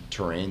same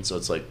terrain, so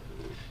it's like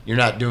you're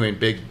not doing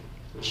big,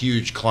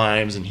 huge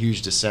climbs and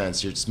huge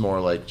descents. It's more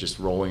like just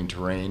rolling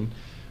terrain.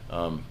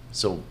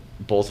 So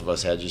both of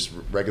us had just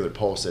regular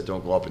posts that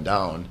don't go up and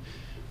down.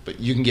 But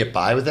you can get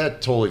by with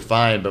that totally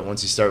fine. But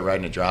once you start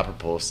riding a dropper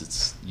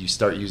post, you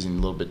start using a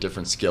little bit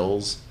different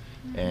skills,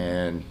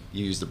 and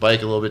you use the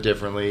bike a little bit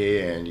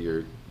differently, and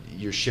you're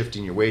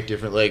shifting your weight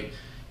different. Like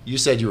you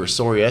said, you were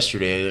sore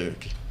yesterday.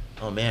 Like,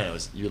 oh man, it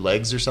was your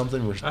legs or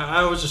something.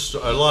 I was just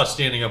a lot of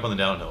standing up on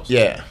the downhills.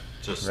 Yeah,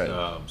 Just right.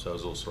 so I was a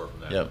little sore from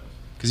that. Yep.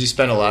 Because you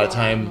spend a lot of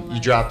time, you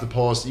drop the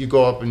post, you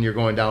go up and you're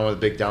going down with the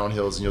big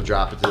downhills, and you'll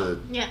drop it to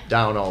the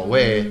down all the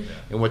way.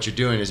 And what you're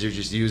doing is you're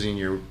just using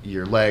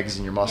your legs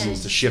and your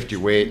muscles to shift your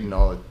weight and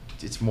all.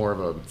 It's more of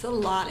a It's a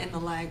lot in the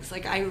legs.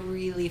 Like I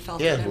really felt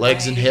it in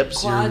legs my and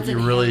hips. quads You're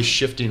and really hips.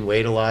 shifting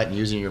weight a lot and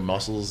using your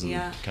muscles and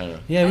Yeah. kind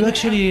of. Yeah, we Okay.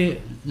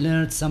 actually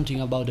learned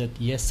something about it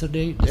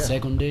yesterday, the Yeah.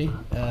 second day,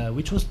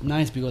 which was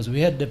nice because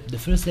we had the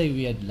first day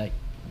we had like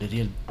the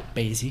real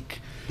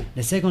basic.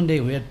 The second day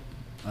we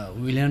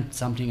learned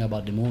something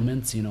about the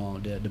movements,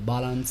 the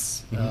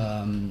balance,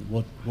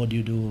 what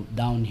you do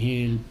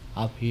downhill,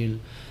 uphill,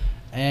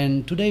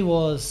 and today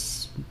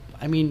was,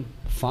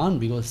 fun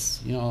because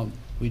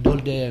with all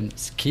the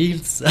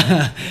skills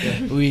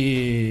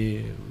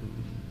we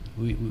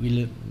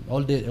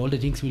all the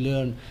things we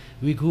learned,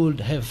 we could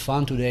have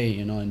fun today,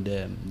 in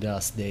the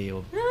last day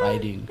of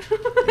riding.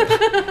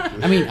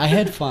 I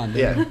had fun.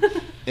 Yeah.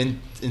 And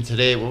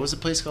today, what was the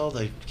place called?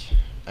 I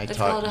It's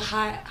taught called a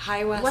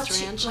High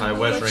West Ranch. High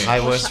West Ranch. High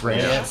West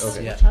Ranch. Yes.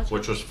 Okay. Yeah.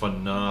 Which was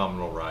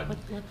phenomenal ride.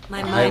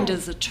 My mind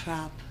is a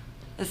trap,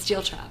 a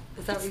steel trap.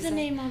 Is that What's what the you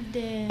name of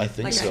the I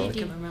think Like so. I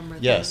can remember.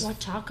 Yes.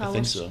 Wataka? I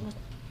think so.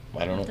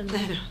 I don't know.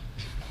 that.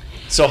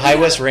 So High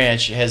West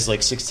Ranch has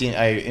like 16.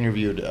 I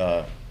interviewed.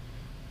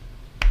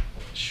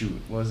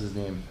 What was his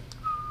name?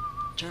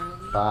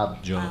 Charlie. Bob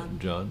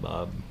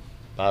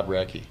Bob.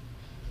 Racky,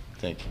 I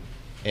think,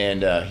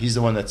 and he's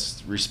the one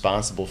that's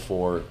responsible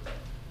for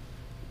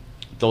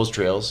those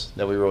trails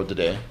that we rode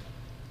today,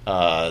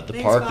 the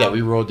Thanks, park that Bob.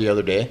 we rode the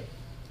other day,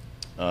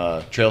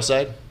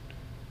 Trailside.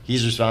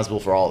 He's responsible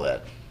for all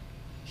that.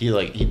 He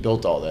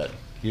built all that.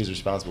 He was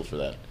responsible for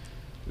that.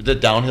 The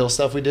downhill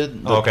stuff we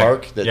did, the Okay.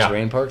 park, the Yeah.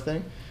 terrain park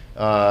thing.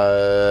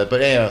 But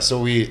anyhow,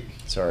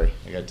 sorry,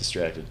 I got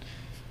distracted.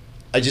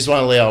 I just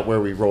want to lay out where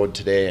we rode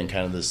today and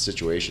kind of the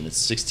situation. It's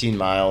 16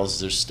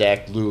 miles. There's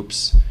stacked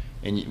loops,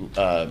 and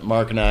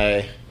Mark and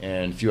I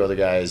and a few other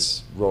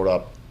guys rode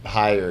up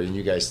higher, and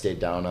you guys stayed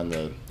down on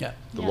the Yeah.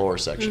 lower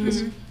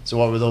sections. So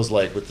what were those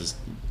like with this?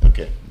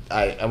 Okay,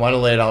 I want to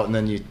lay it out, and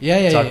then you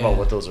talk about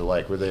what those are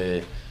like. Were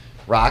they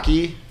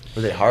rocky?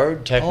 Were they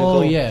hard? Technical?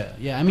 Oh yeah.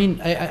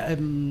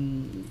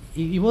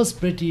 It was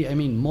pretty.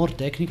 More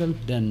technical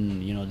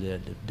than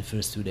the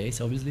first 2 days,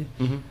 obviously.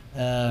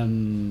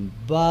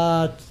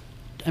 But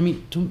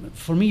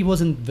for me, it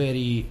wasn't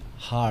very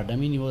hard.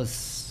 It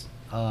was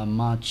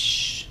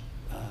much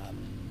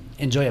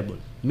enjoyable.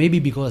 Maybe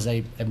because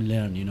I've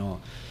learned,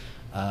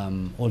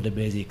 all the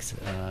basics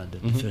the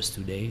first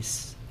 2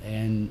 days,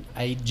 and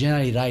I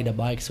generally ride a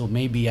bike, so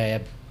maybe I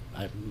have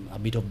a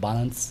bit of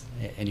balance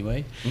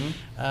anyway.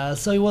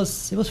 So it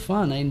was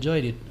fun. I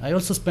enjoyed it. I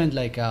also spent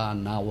like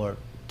an hour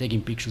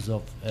taking pictures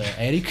of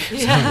Eric.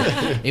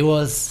 It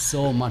was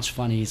so much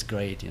fun. He's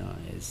great.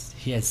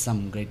 He has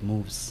some great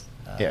moves,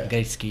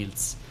 great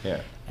skills.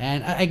 Yeah.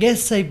 And I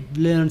guess I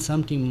learned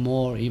something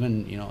more,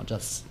 even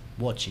just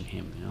watching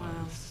him.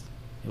 Wow.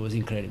 It was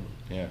incredible.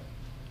 Yeah.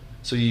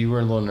 So you were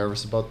a little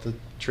nervous about the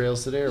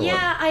trails today, or what?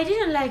 Yeah, I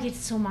didn't like it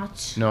so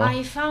much. No?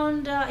 I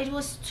found it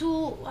was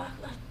too.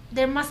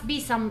 There must be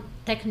some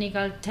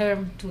technical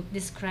term to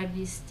describe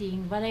this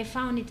thing, but I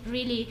found it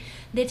really.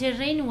 The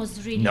terrain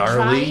was really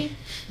Gnarly?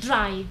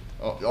 dry,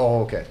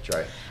 Oh, okay,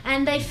 dry.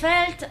 and I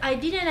felt I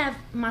didn't have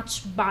much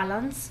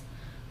balance,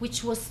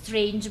 which was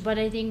strange. But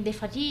I think the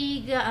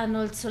fatigue and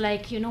also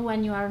like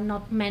when you are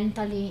not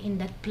mentally in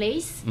that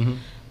place,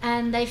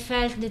 and I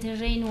felt the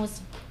terrain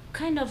was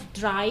kind of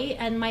dry,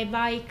 and my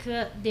bike,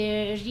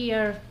 the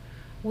rear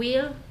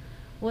wheel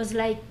was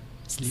like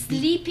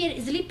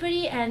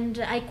slippery, and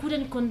I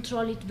couldn't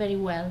control it very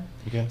well.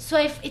 Okay. So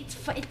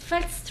it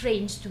felt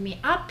strange to me.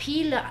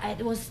 Uphill,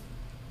 it was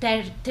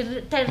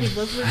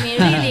terrible for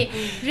me.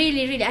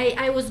 Really,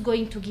 I was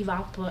going to give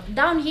up.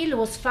 Downhill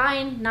was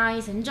fine,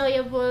 nice,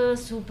 enjoyable,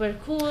 super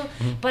cool,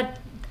 but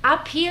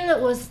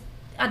uphill was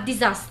a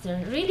disaster.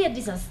 Really a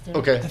disaster.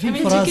 Okay. I think I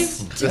mean, for to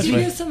us, give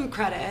you some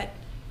credit,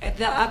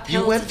 the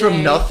uphill You went today,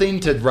 from nothing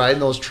to riding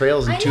those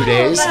trails in I 2 know,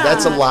 days. but-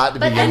 That's a lot to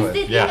but begin that's the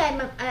with. thing.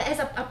 Yeah. As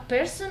a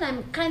person,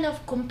 I'm kind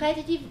of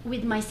competitive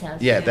with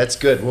myself. Yeah, that's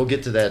good. We'll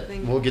get to that.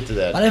 We'll get to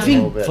that. but I in a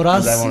little think bit, for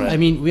 'cause us, wanna- I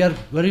mean,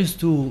 we're used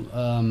to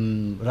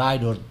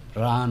ride or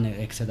run,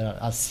 etc.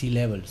 at sea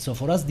level. So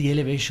for us, the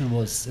elevation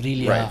was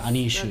really Right. an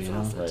issue, That's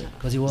awesome. Right.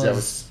 because it Is that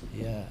was,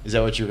 yeah. Is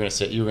that what you were gonna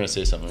say? You were gonna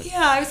say something.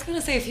 Yeah, I was going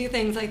to say a few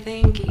things. I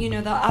think,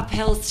 the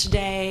uphills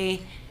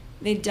today,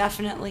 they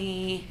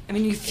definitely,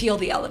 you feel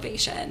the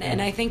elevation.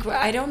 And I think,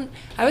 I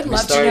would We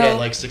love to started know. at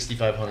like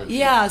 6,500.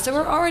 Yeah, so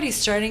we're already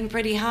starting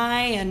pretty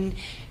high, and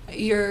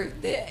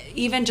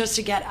even just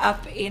to get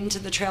up into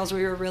the trails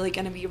we were really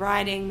going to be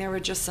riding, there were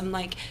just some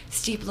like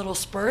steep little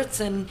spurts,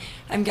 and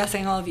I'm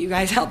guessing all of you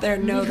guys out there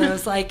know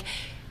those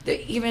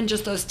even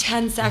just those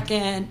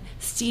 10-second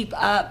steep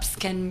ups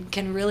can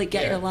really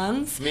get your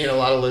lungs. Me and a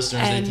lot of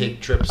listeners, And- they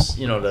take trips,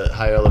 to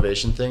higher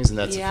elevation things, and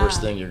that's the Yeah.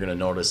 first thing you're gonna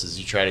notice is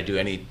you try to do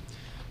any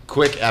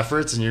quick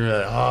efforts, and you're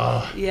like,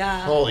 oh,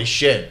 Yeah. holy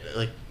shit,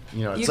 like. It's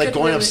You like could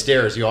going really-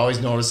 upstairs. You always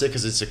notice it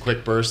because it's a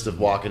quick burst of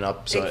walking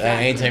up. So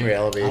Exactly. anytime you're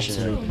elevation,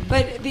 Absolutely.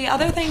 But the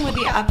other thing with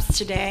the ups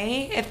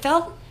today, it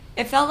felt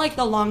like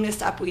the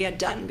longest up we had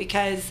done,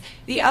 because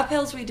the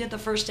uphills we did the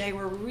first day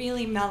were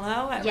really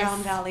mellow at Yes.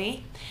 Round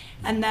Valley.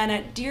 And then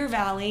at Deer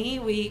Valley,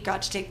 we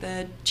got to take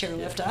the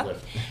chairlift up.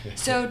 lift.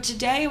 So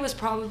today was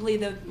probably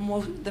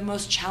the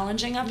most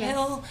challenging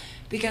uphill,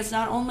 because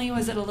not only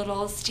was it a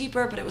little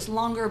steeper, but it was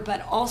longer,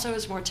 but also it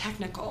was more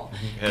technical.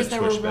 Had Because there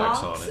were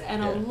switchbacks rocks on it.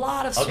 and a Yeah.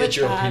 lot of I'll get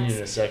your switchbacks. opinion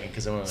in a second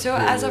because I want to. So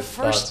as a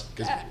first,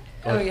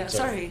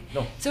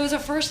 No. So as a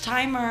first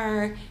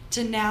timer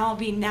to now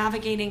be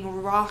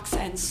navigating rocks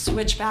and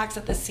switchbacks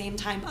at the same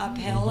time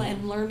uphill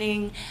and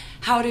learning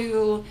how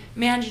to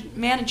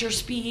manage your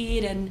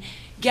speed and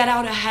get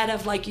out ahead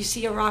of, like, you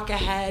see a rock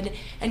ahead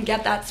and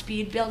get that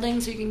speed building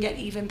so you can get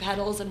even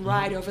pedals and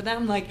ride over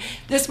them. Like,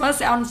 this must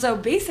sound so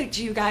basic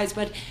to you guys,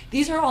 but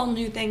these are all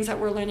new things that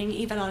we're learning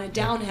even on a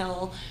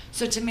downhill.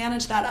 So to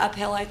manage that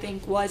uphill, I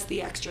think, was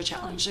the extra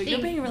challenge. So you're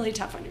being really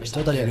tough on I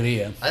yourself. totally agree.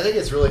 Yeah. I think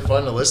it's really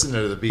fun to listen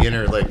to the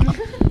beginner, like,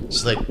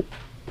 just like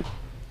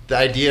the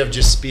idea of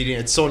just speeding.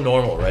 It's so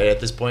normal, right? At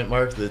this point,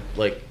 Mark, that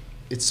like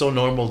it's so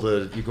normal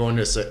to you go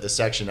into a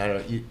section.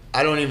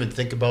 I don't even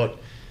think about,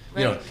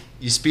 Right.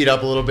 you speed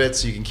up a little bit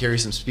so you can carry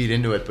some speed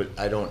into it, but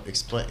I don't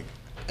explain.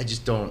 I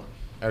just don't.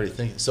 I already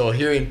think so.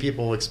 Hearing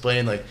people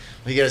explain, like,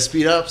 well, you got to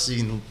speed up so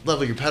you can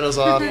level your pedals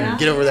off and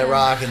get over that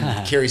rock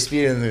and carry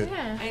speed in the.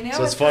 Yeah. I know.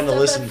 So it's fun to stuff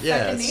listen. that's Yeah,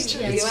 second it's- nature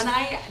to you. it's- And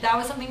that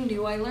was something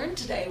new I learned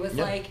today. Was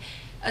Yep. like,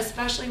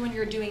 especially when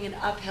you're doing an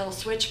uphill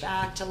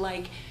switchback, to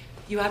like,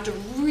 you have to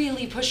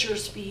really push your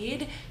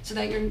speed so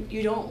that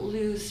you don't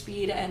lose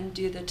speed and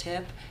do the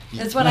tip.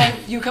 That's when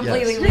you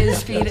completely Yes. lose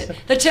speed. Yes.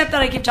 The tip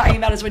that I keep talking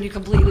about is when you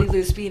completely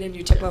lose speed and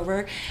you tip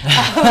over.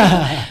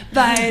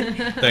 But Thanks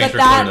for clearing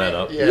that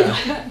up.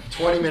 Yeah.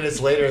 20 minutes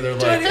later, they're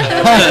like, 20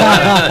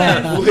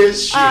 minutes who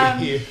is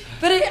she?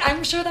 But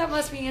I'm sure that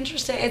must be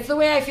interesting. It's the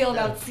way I feel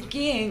about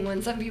skiing,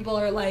 when some people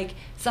are like,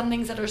 some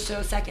things that are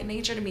so second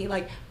nature to me.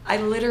 Like, I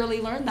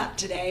literally learned that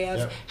today of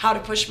Yep. how to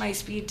push my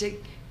speed to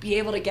be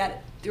able to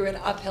get through an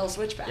uphill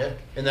switchback. Yeah,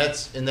 and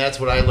that's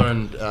what I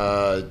learned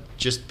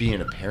just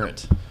being a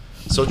parent.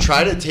 So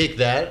try to take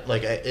that,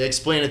 like, I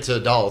explain it to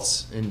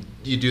adults, and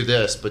you do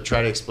this, but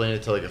try to explain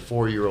it to like a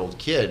 4-year-old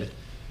kid.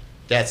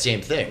 That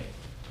same thing.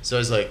 So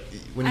it's like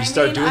when you I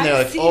start mean, doing that,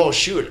 I've like, seen- oh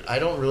shoot, I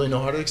don't really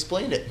know how to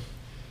explain it.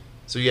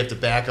 So you have to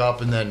back up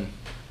and then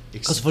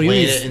Because explain for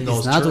you, it in those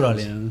it's natural.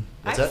 terms. You know?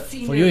 What's I've that?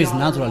 seen For your you, it's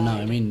daughter natural now.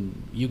 ride. I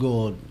mean, you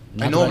go.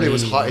 I know, but it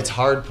was naturally- hard. It's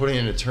hard putting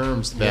into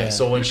terms back. Yeah.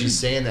 So when she's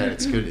saying that,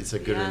 it's good. It's a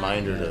good Yeah.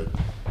 reminder to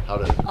how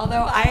to.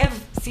 Although I have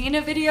seen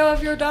a video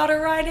of your daughter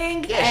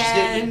riding, Yeah, she's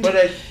getting, and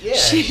but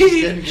she's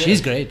getting good.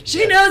 She's great.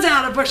 she knows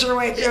how to push her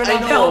way through an I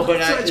know, uphill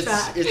but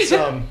switchback.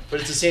 but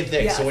it's the same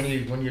thing. Yes. So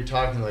when you're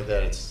talking like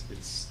that, it's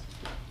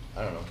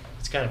I don't know.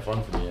 It's kind of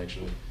fun for me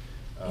actually.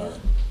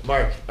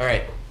 Mark, all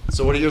right.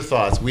 So what are your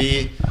thoughts?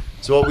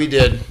 So what we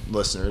did,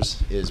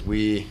 listeners, is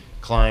we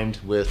climbed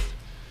with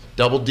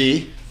Double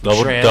D, from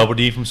SRAM, Double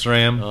D from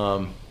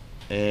SRAM.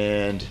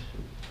 and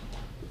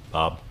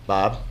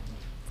Bob,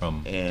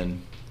 from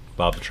and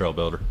Bob the Trail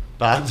Builder.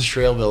 Bob the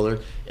Trail Builder,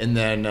 and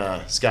then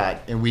Scott,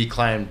 and we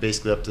climbed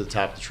basically up to the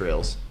top of the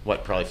trails.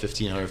 What, probably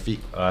 1,500 feet?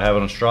 I have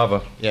it on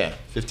Strava. Yeah,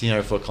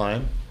 1,500 foot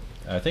climb.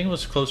 I think it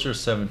was closer to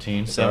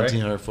 17. Is that right?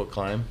 1,700 foot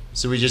climb.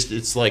 So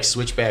it's like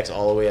switchbacks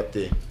all the way up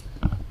the.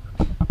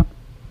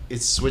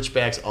 It's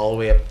switchbacks all the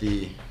way up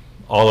the.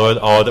 All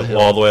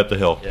the way up the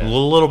hill. Yeah. A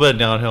little bit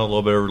downhill, a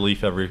little bit of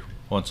relief every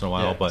once in a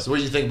while, Yeah. but So what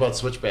do you think about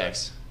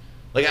switchbacks?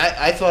 Like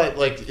I thought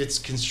like it's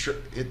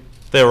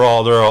they're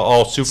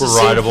all super the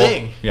same rideable.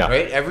 thing, Yeah.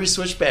 right. Every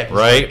switchback was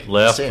Right, like the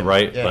left, same.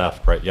 right, Yeah.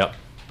 left, right. Yep.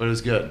 But it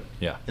was good.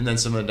 Yeah. And then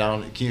some of the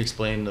down. Can you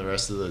explain the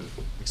rest of the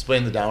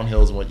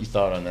downhills and what you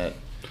thought on that?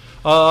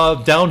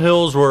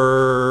 Downhills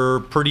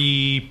were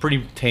pretty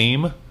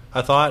tame.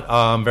 I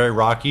thought very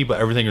rocky,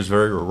 but everything was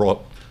very raw.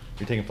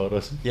 You taking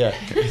photos? Yeah.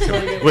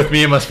 With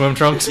me in my swim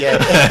trunks? Yeah.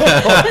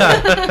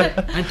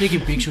 I'm taking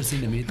pictures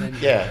in the meantime.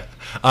 Yeah.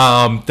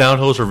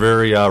 Downhills were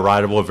very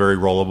rideable, very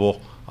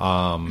rollable.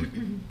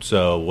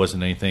 So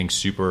wasn't anything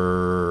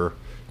super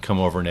come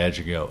over an edge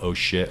and go, oh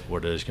shit,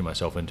 what did I just get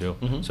myself into?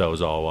 Mm-hmm. So it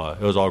was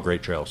all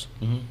great trails.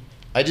 Mm-hmm.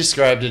 I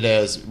described it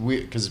as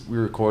because we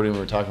were recording, we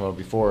were talking about it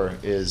before,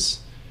 is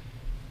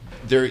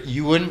there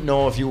you wouldn't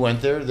know if you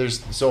went there.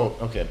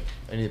 Okay,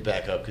 I need to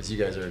back up because you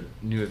guys are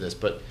new to this,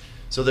 but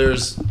so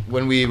there's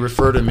when we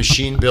refer to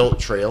machine built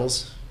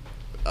trails,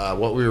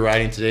 what we were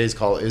riding today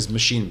is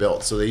machine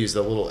built. So they use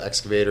a little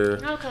excavator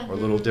or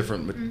little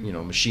different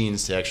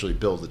machines to actually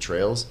build the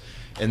trails,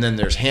 and then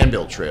there's hand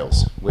built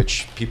trails,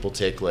 which people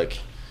take like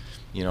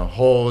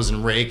hoes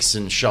and rakes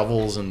and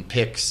shovels and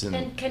picks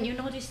and Can you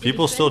notice the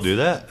People still difference? do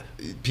that?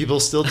 people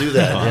still do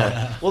that.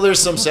 Yeah. Well,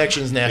 there's some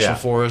sections national Yeah.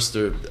 forest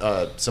or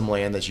some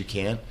land that you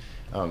can't.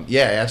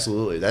 Yeah,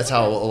 absolutely. That's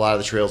how a lot of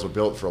the trails were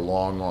built for a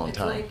long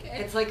time.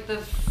 It's like the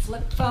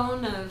flip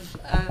phone of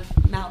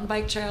mountain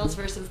bike trails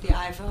versus the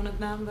iPhone of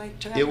mountain bike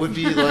trails. It would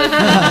be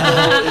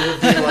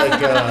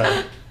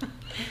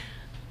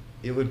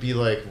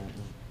like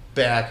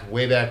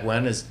way back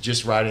when is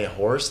just riding a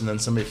horse, and then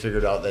somebody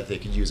figured out that they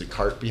could use a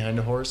cart behind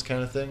a horse,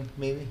 kind of thing,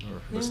 maybe. Or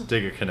let's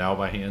dig a canal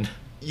by hand.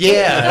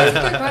 Yeah, That's a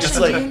good it's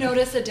question. like Do you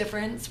notice a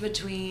difference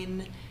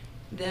between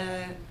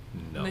the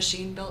No.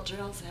 machine-built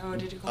trails? What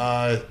did you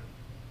call it?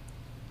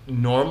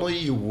 normally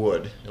you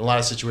would in a lot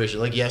of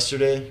situations, like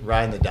yesterday,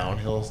 riding the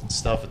downhill and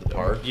stuff at the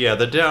park. Yeah,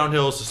 the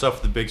downhills, the stuff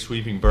with the big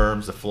sweeping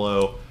berms, the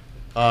flow.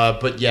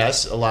 But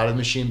yes, a lot of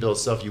machine built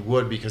stuff you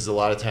would, because a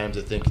lot of times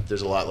I think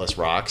there's a lot less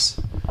rocks,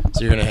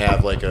 so you're gonna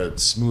have like a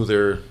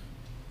smoother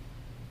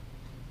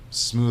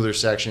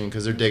section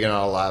because they're digging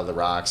out a lot of the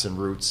rocks and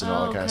roots and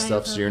all that kind of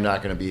stuff. So you're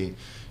not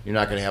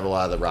gonna have a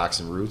lot of the rocks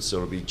and roots, so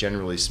it'll be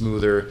generally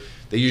smoother.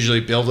 They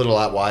usually build it a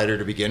lot wider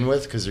to begin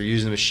with because they're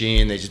using the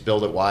machine. They just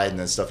build it wide, and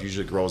then stuff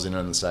usually grows in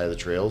on the side of the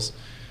trails.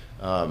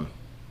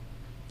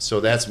 So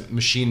that's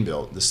machine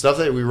built. The stuff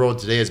that we rode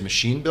today is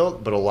machine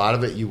built, but a lot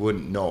of it you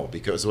wouldn't know,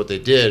 because what they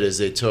did is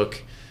they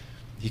took,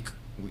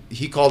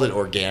 he called it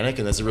organic,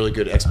 and that's a really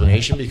good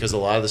explanation, because a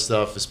lot of the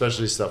stuff,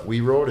 especially the stuff we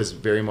rode, is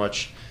very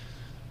much,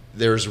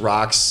 there's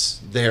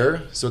rocks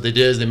there. So what they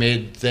did is they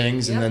made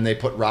things, and then they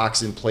put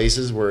rocks in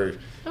places where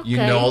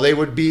they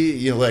would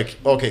be, like,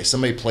 okay,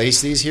 somebody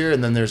placed these here,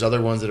 and then there's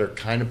other ones that are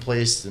kind of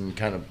placed and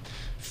kind of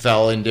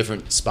fell in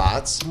different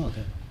spots. Oh,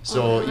 okay.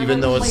 So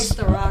even though placed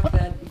the rock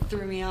that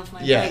threw me off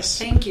my bike.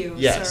 Thank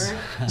you, sir.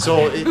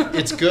 So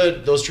it's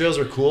good. Those trails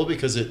are cool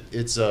because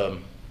it's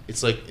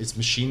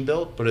machine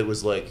built, but it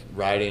was like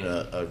riding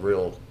a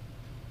real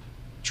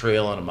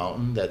trail on a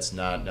mountain that's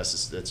not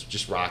necessarily, that's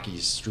just rocky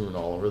strewn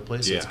all over the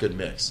place. So it's a good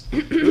mix.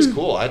 It was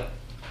cool. I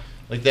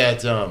like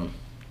that.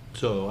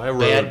 So I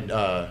rode.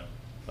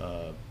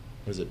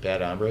 Was it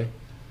Bad Hombre?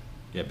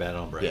 Yeah, Bad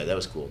Hombre. Yeah, that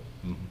was cool.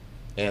 Mm-hmm.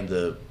 And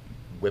the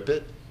Whip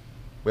It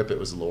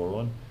was the lower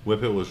one.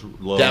 Whip It was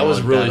low. That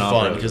was really Bad fun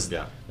Hombre because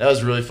was- that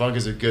was really fun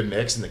because a good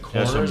mix, and the Yeah,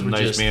 corners some were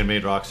nice just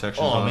man-made rock sections.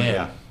 Oh on it,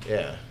 man,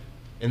 yeah.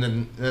 And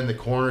then the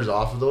corners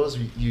off of those,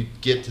 you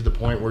get to the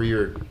point where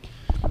you're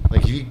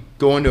like, if you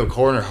go into a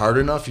corner hard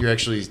enough, you're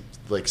actually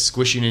like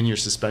squishing in your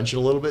suspension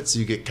a little bit, so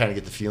you get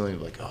the feeling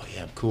of like, oh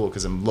yeah, I'm cool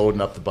because I'm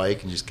loading up the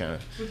bike and just kind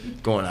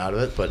of going out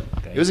of it. But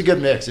it was a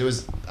good mix.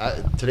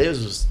 Today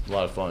was just a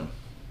lot of fun.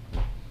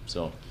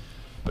 So.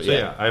 But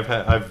So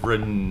I've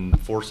ridden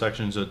 4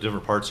 sections of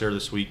different parts here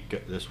this week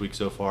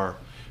so far.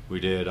 We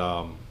did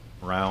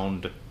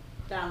Round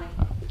Valley.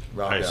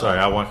 Sorry,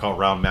 I want to call it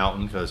Round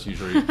Mountain because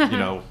usually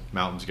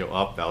mountains go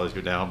up, valleys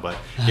go down. But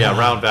yeah,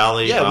 Round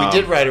Valley. Yeah, we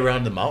did ride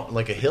around the mountain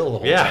like a hill the whole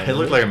time. Yeah, it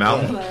looked like a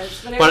mountain.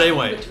 But But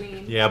anyway,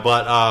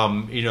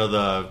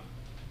 the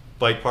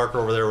bike park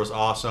over there was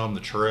awesome.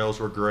 The trails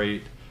were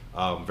great,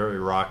 very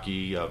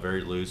rocky,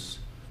 very loose,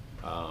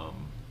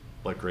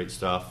 great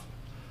stuff.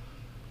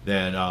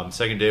 Then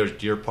second day was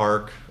Deer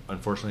Park.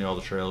 Unfortunately, all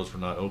the trails were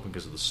not open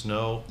because of the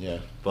snow. Yeah.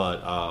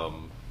 But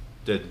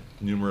did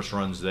numerous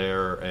runs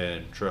there,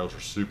 and trails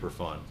were super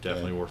fun.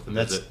 Definitely worth the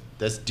visit.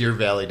 That's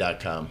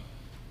deervalley.com.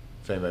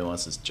 If anybody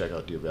wants to check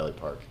out Deer Valley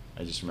Park.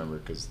 I just remember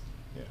because,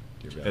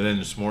 Deer Valley. And then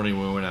this morning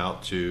we went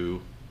out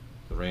to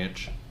the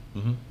ranch.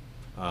 Mm-hmm.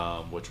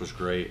 which was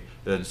great.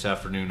 Then this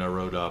afternoon I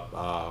rode up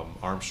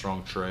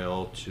Armstrong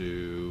Trail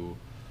to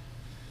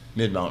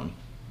Mid Mountain.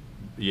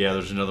 Yeah,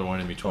 there's another one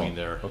in between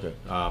there. Okay.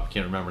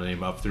 Can't remember the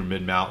name. Up through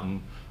Mid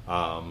Mountain.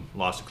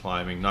 Lots of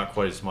climbing, not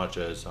quite as much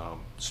as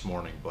this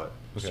morning, but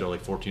still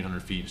like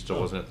 1,400 feet.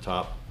 Still wasn't at the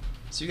top.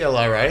 So you got a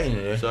lot of riding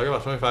today. So I got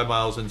about 25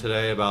 miles in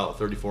today, about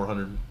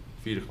 3,400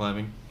 feet of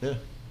climbing. Yeah,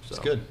 So. it's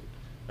good.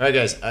 All right,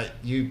 guys.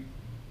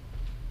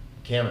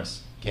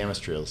 Camas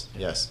Trails.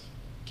 Yes,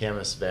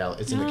 Camas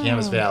Valley. It's in the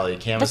Camas Valley.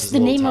 Camas That's is the a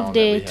little name town of that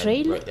the we had,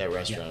 trail? Right, that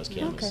restaurant is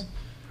Camas.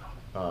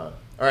 Okay. All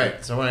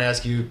right, so I want to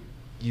ask you.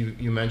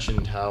 You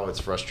mentioned how it's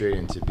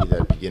frustrating to be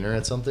that beginner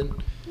at something.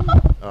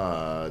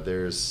 And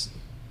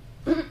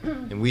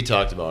we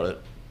talked about it,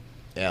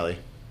 Allie.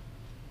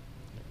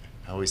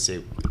 I always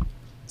say,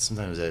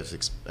 sometimes I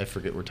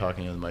forget we're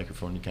talking on the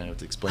microphone. You kind of have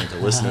to explain to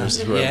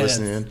listeners who are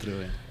listening in.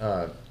 True.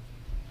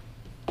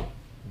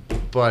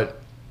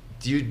 But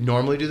do you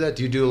normally do that?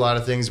 Do you do a lot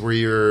of things where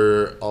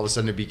you're all of a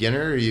sudden a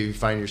beginner, or you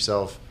find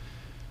yourself?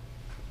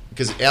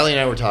 Because Allie and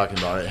I were talking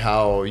about it,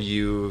 how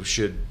you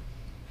should.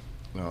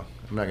 Well,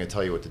 I'm not going to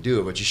tell you what to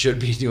do, but you should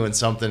be doing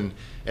something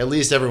at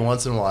least every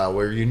once in a while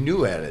where you're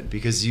new at it,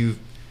 because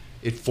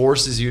it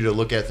forces you to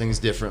look at things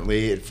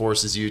differently. It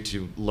forces you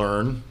to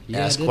learn,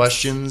 ask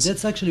questions.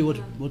 That's actually what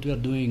we are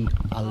doing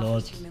a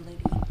lot. Humility.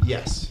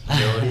 Yes,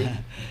 humility.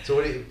 So,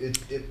 what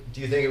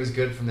do you think it was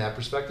good from that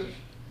perspective?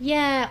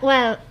 Yeah,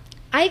 well,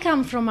 I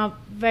come from a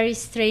very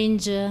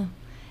strange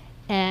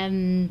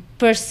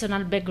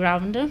personal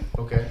background.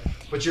 Okay,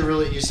 but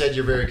you said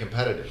you're very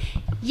competitive.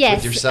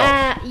 Yes, with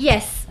yourself.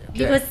 yes,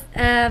 Okay. because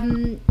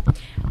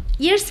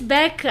years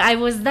back I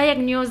was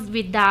diagnosed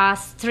with a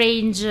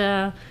strange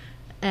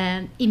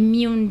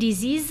immune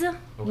disease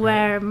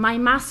where my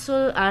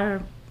muscles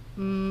are,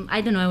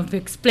 I don't know how to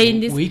explain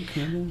this. Weak.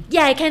 Maybe?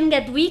 Yeah, I can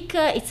get weak.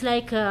 It's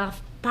like a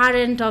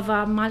parent of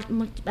a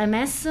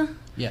MS.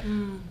 Yeah.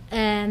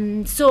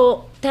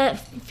 So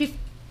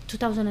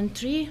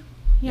 2003,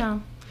 yeah.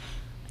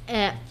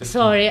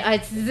 Sorry,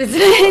 it's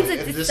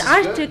This is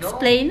hard good. to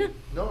explain.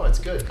 No, it's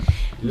good.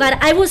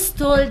 But I was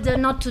told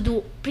not to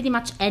do pretty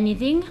much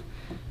anything.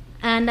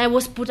 And I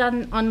was put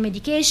on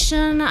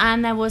medication,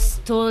 and I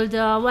was told,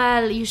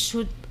 well, you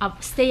should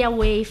stay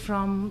away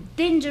from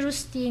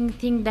dangerous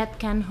things that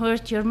can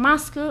hurt your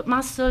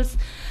muscles.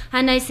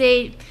 And I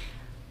say,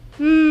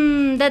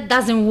 that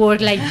doesn't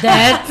work like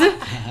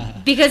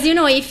that. Because,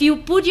 if you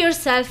put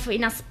yourself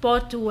in a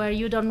spot where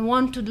you don't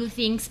want to do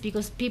things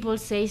because people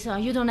say, so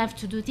you don't have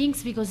to do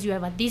things because you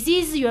have a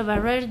disease, you have a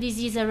rare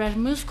disease, a rare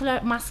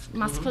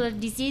muscular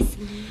disease,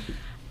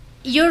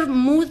 your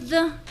mood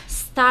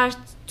starts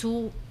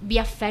to be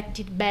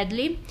affected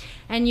badly,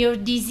 and your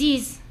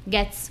disease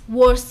gets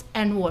worse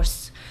and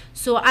worse.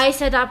 So I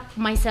set up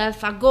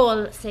myself a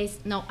goal, says,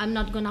 no, I'm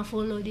not going to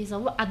follow this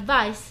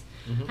advice.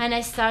 And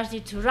I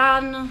started to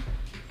run,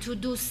 to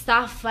do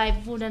stuff I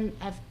wouldn't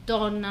have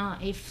done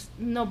if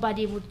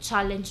nobody would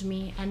challenge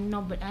me,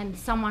 and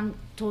someone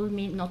told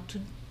me not to.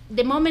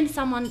 The moment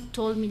someone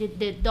told me that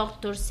the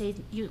doctor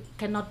said you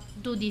cannot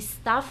do this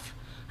stuff,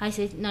 I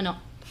said, no,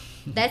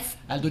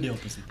 I'll do the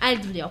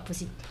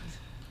opposite.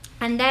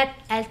 And that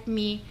helped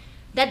me,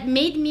 that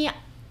made me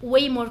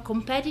way more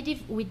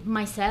competitive with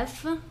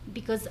myself,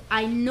 because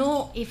I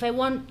know if I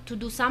want to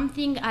do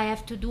something, I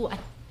have to do at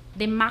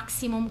the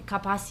maximum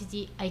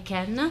capacity I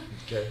can.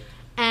 Okay.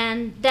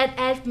 And that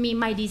helped me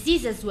my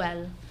disease as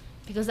well,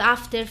 because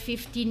after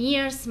 15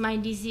 years, my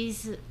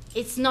disease,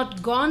 it's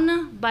not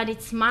gone, but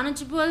it's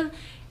manageable.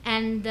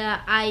 And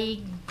I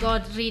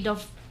got rid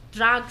of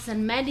drugs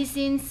and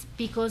medicines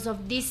because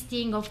of this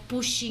thing of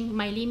pushing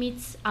my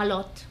limits a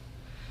lot.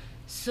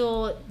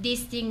 So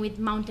this thing with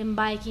mountain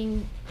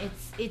biking,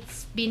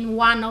 it's been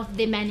one of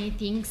the many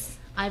things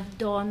I've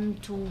done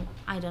to,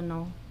 I don't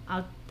know,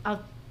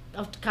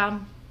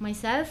 outcome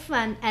myself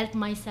and help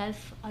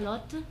myself a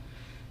lot.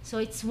 So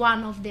it's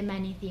one of the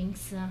many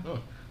things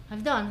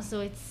I've done.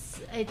 So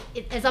it's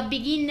as a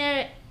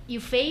beginner you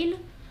fail,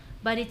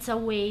 but it's a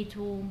way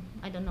to,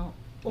 I don't know,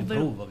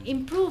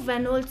 improve,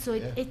 and also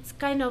it's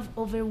kind of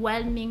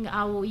overwhelming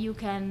how you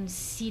can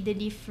see the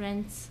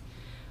difference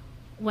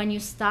when you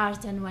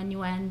start and when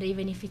you end,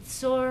 even if it's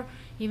sore,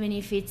 even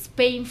if it's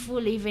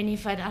painful, even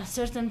if at a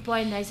certain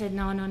point I said,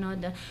 no.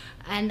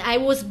 And I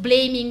was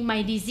blaming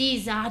my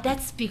disease.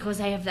 That's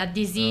because I have that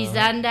disease.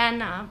 And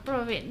then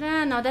probably,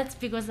 no, that's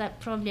because I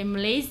probably am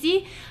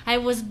lazy. I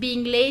was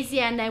being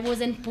lazy and I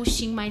wasn't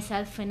pushing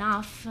myself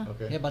enough.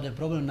 Okay. Yeah, but the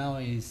problem now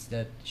is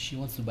that she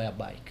wants to buy a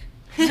bike.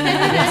 So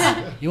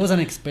it was an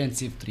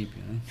expensive trip,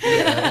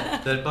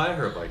 Then buy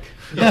her a bike.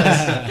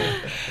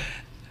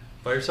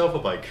 Buy yourself a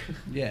bike.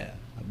 Yeah,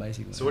 a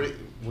bicycle. So what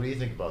do you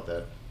think about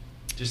that?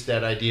 Just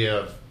that idea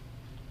of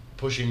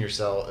pushing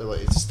yourself,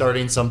 like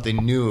starting something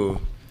new.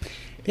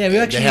 Yeah, we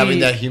actually having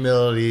that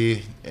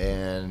humility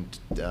and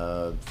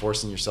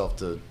forcing yourself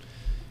to,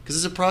 because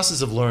it's a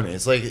process of learning.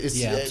 It's like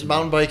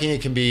mountain biking.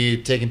 It can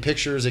be taking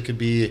pictures. It could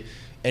be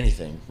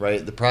anything,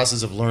 right? The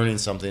process of learning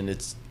something.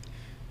 It's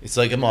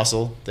like a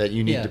muscle that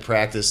you need to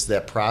practice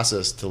that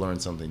process to learn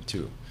something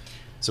too.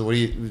 So what do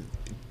you?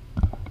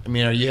 I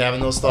mean, are you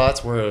having those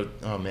thoughts where,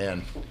 oh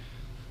man,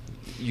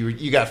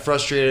 you got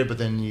frustrated, but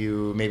then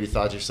you maybe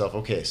thought to yourself,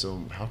 okay,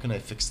 so how can I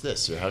fix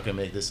this, or how can I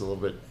make this a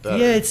little bit better?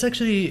 Yeah, it's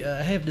actually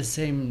I have the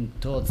same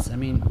thoughts. I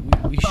mean,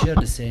 we share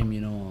the same,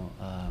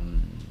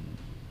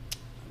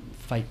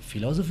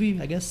 philosophy,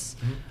 I guess.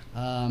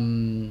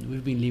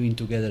 We've been living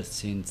together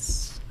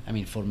since,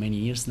 for many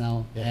years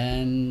now,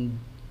 and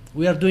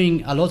we are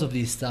doing a lot of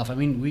this stuff. I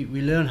mean,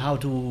 we learn how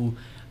to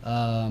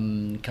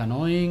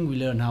canoeing, we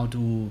learn how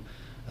to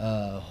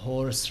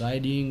horse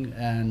riding,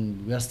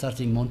 and we are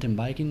starting mountain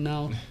biking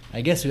now.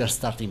 I guess we are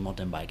starting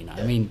mountain biking now.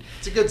 Yeah. I mean,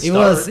 It's a good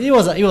start.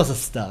 It was a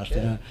start,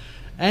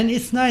 and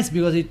it's nice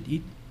because it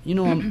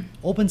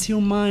opens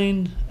your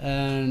mind,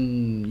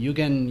 and you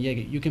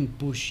can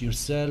push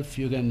yourself.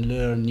 You can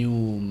learn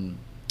new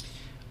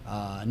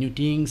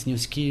things, new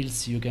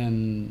skills.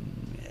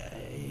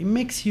 It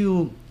makes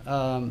you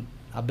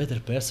a better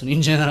person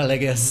in general, I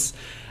guess.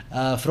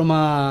 From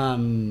a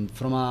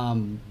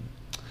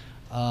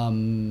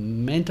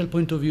mental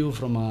point of view,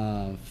 from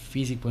a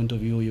physical point of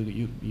view,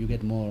 you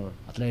get more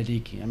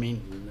athletic. I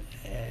mean,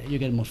 you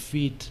get more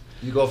fit.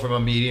 You go from a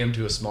medium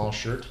to a small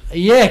shirt.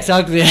 Yeah,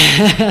 exactly.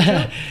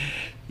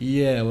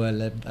 Yeah,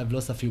 well, I've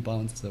lost a few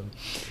pounds, so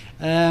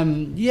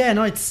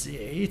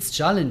it's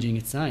challenging.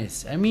 It's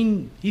nice. I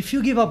mean, if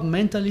you give up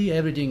mentally,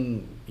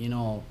 everything,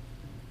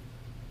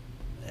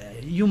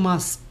 you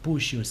must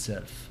push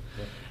yourself.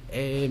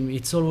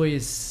 It's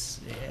always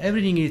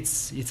everything.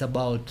 It's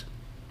about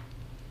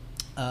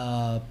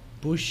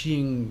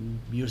pushing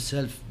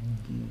yourself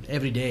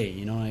every day.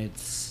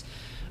 It's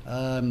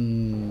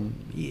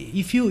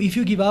if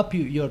you give up,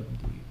 you're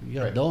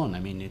Right. done. I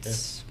mean,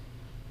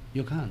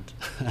 you can't.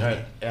 All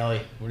right,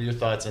 Allie, what are your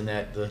thoughts on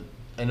that?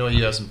 I know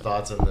you have some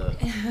thoughts on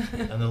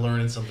the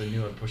learning something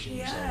new and pushing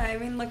yourself. Yeah, I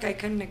mean, look, I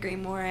couldn't agree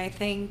more. I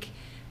think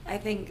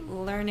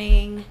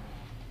learning,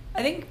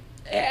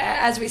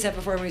 as we said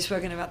before, we've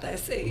spoken about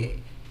this,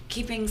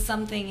 keeping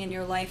something in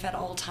your life at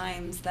all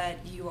times that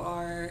you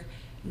are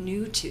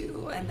new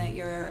to and that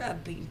you're a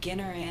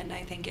beginner in,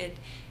 I think it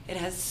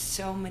has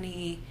so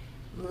many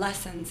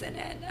lessons in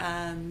it.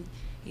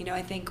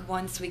 I think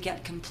once we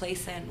get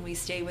complacent, we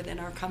stay within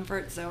our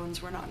comfort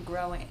zones, we're not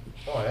growing.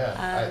 Oh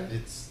yeah,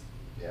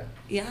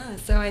 Yeah,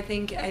 so I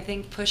think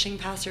pushing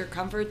past your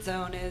comfort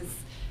zone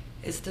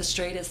is the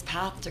straightest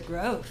path to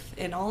growth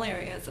in all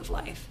areas of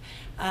life,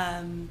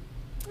 and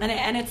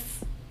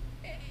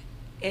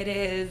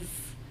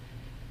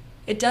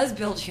it does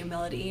build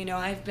humility.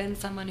 I've been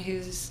someone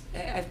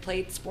I've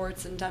played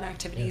sports and done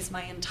activities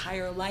my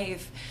entire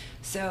life.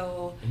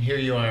 So and here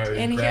you are,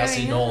 in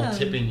grassy knoll,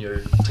 tipping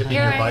your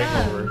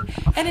bike over.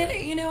 And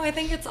I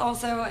think it's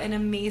also an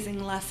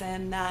amazing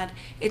lesson that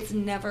it's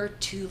never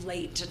too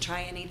late to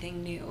try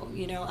anything new.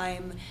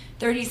 I'm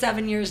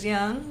 37 years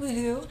young,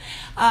 woohoo.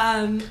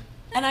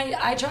 And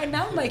I tried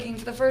mountain biking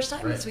for the first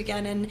time this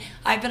weekend, and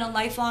I've been a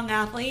lifelong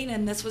athlete,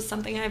 and this was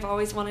something I've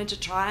always wanted to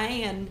try,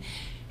 and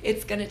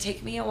it's going to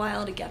take me a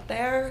while to get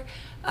there.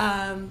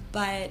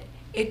 But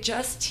it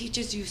just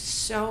teaches you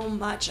so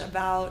much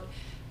about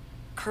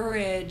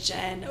courage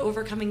and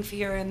overcoming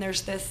fear, and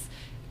there's this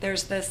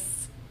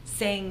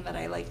saying that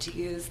I like to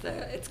use.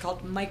 It's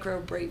called micro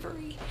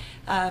bravery.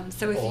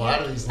 So if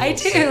I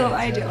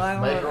do.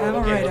 I'm a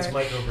writer. What's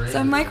micro bravery?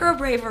 So micro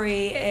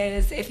bravery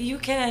is if you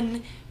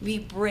can be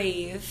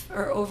brave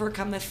or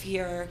overcome a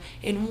fear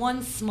in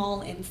one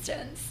small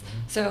instance.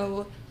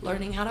 So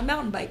learning how to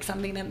mountain bike,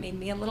 something that made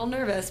me a little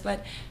nervous,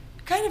 but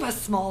kind of a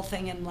small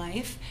thing in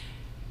life.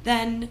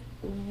 Then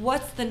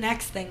what's the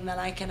next thing that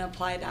I can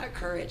apply that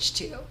courage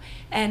to?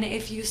 And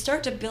if you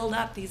start to build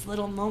up these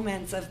little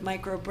moments of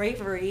micro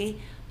bravery,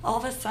 all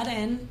of a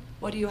sudden,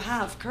 what do you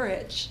have?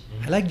 Courage.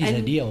 I like this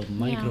idea of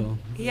micro.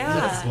 Yeah.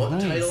 Is that a book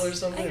Nice. title or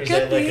something? Or It is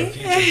that could like be. a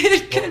featured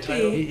It book could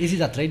title? be. Is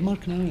it a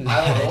trademark now?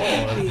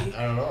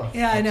 I don't know.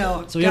 Yeah, I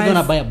know. So you're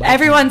gonna buy a bike?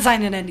 Everyone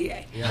signed an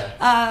NDA.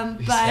 Yeah.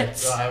 But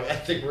So I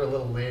think we're a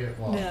little late.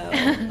 Well, no.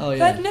 Oh,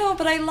 yeah.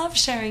 But I love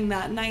sharing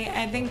that, and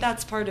I think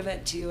that's part of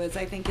it too. Is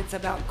I think it's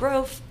about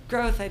growth.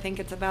 I think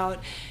it's about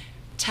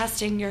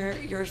testing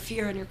your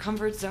fear and your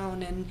comfort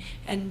zone,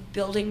 and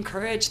building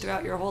courage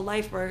throughout your whole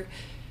life. Where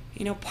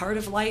part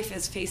of life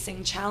is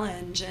facing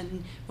challenge,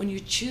 and when you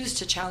choose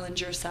to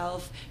challenge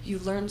yourself, you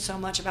learn so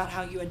much about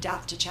how you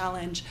adapt to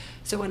challenge.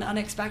 So when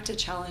unexpected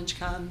challenge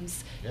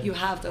comes, you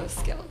have those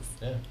skills.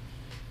 Yeah.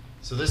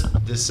 So this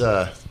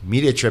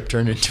media trip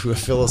turned into a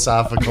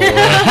philosophical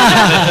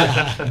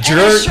I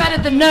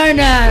shredded the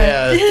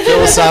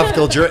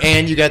philosophical journey,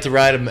 and you got to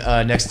ride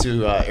next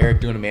to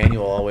Eric doing a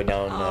manual all the way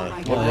down. Oh my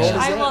what gosh! road is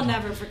I that? will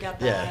never forget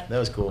that. Yeah, that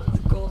was cool.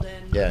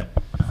 Golden. Yeah.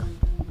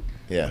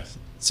 Yeah.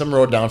 Some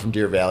road down from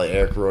Deer Valley.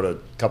 Eric rode a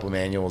couple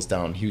manuals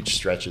down huge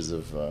stretches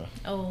of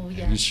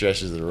huge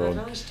stretches of the I road.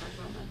 always talk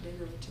about that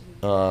bigger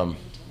too.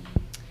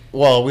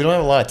 Well, we don't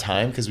have a lot of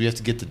time because we have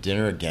to get to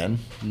dinner again.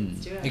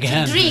 Let's do it.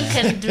 Again. Drink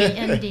and din.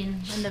 And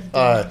of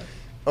dinner.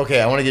 Okay,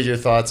 I want to get your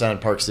thoughts on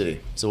Park City.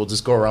 So we'll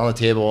just go around the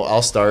table.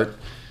 I'll start.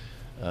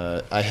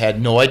 I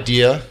had no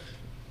idea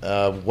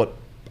what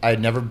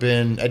I'd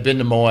been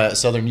to Moab,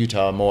 southern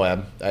Utah,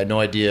 Moab. I had no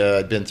idea.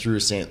 I'd been through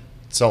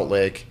Salt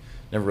Lake.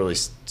 Never really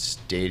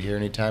stayed here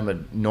anytime. I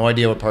had no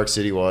idea what Park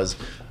City was.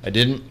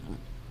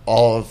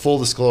 Full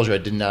disclosure, I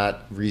did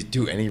not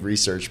do any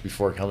research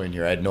before coming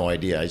here. I had no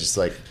idea. I just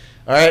all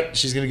right,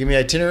 she's going to give me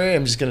an itinerary.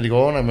 I'm just going to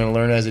go and I'm going to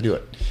learn as I do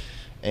it.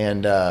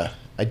 And I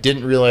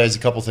didn't realize a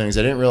couple things.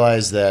 I didn't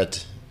realize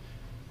that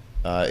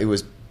it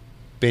was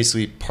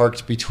basically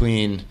parked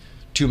between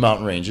two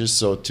mountain ranges.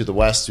 So to the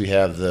west, we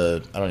have I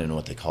don't even know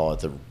what they call it,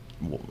 the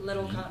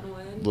Little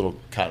Cottonwood. Little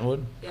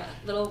Cottonwood? Yeah,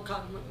 Little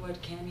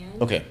Cottonwood Canyon.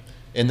 Okay.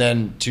 And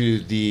then to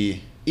the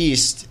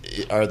east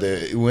are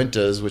the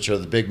Uintas, which are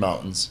the big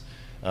mountains.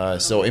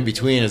 So in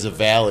between is a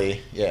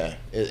valley. Yeah,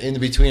 in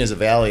between is a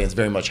valley, and it's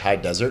very much high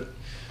desert.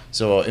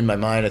 So in my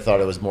mind, I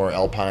thought it was more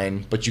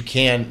alpine. But you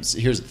can.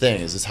 Here's the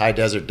thing: is it's high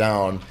desert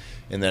down,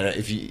 and then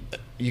if you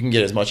can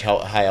get as much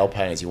high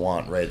alpine as you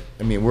want, right?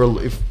 I mean,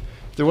 if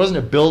there wasn't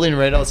a building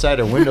right outside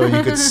our window,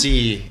 you could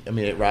see. I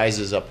mean, it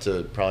rises up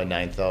to probably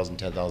 9,000,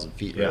 10,000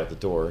 feet right out the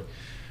door.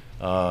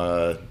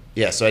 So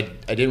I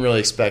didn't really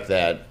expect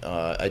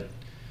that.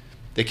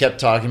 They kept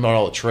talking about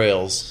all the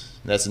trails.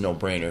 That's a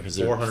no-brainer because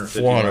they're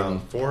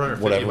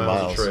 450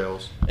 miles of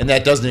trails. And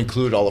that doesn't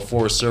include all the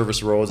Forest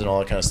Service roads and all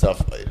that kind of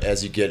stuff.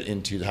 As you get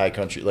into the high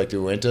country, like the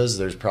Uintas,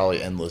 there's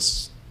probably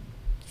endless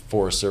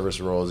Forest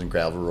Service roads and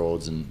gravel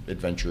roads and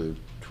adventure.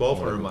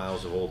 1,200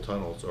 miles of old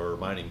tunnels or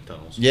mining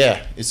tunnels.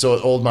 Yeah, so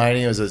old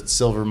mining. It was a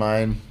silver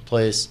mine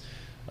place.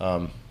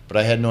 But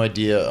I had no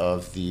idea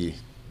of the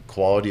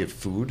quality of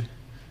food.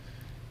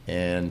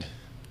 And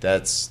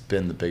that's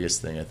been the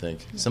biggest thing, I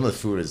think. Some of the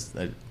food is...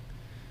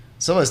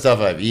 Some of the stuff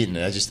I've eaten,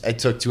 I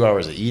took 2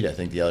 hours to eat, I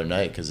think, the other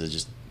night because it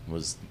just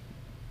was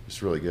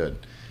really good.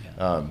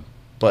 Yeah.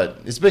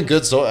 But it's been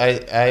good, so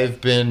I've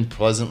been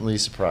pleasantly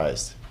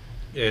surprised.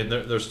 Yeah, and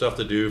there's stuff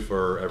to do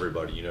for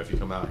everybody. You know, if you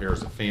come out here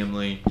as a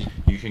family,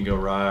 you can go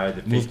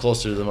ride. Move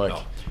closer to the mic.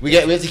 Oh. We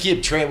have to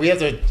keep we have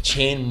to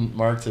chain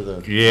mark to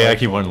the. Yeah, I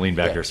keep wanting to lean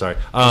back here. Sorry.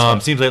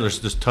 Seems like there's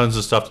just tons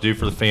of stuff to do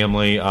for the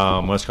family. When I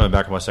was coming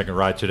back on my second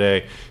ride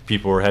today,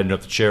 people were heading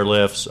up the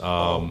chairlifts.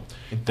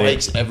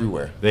 Bikes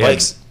everywhere.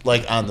 Bikes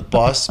like on the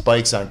bus,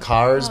 bikes on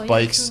cars,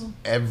 bikes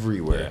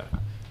everywhere. Yeah.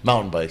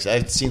 Mountain bikes.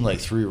 I've seen like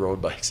 3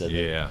 road bikes.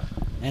 Yeah.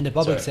 And the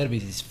public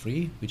service is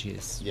free, which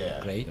is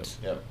great.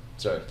 Yep.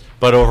 Sorry.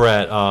 But over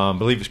at, I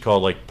believe it's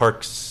called like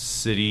Park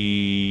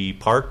City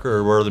Park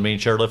or where the main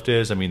chairlift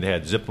is. I mean, they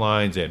had zip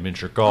lines, they had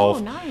miniature golf.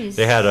 Oh, nice.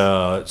 They had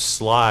a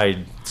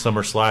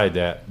summer slide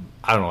that,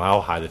 I don't know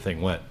how high the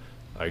thing went.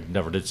 I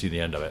never did see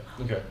the end of it.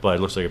 Okay. But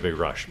it looks like a big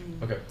rush.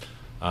 Okay.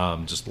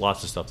 Just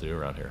lots of stuff to do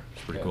around here.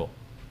 It's pretty cool.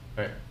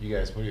 All right, you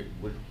guys, what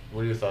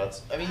are your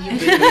thoughts? I mean,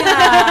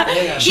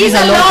 She's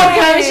a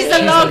local. She's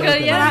a local,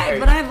 yeah.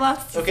 But I have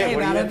lots to say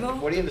about it.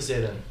 What do you have to say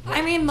then?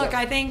 I mean, look,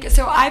 I think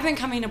so. I've been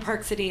coming to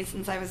Park City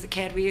since I was a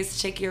kid. We used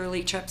to take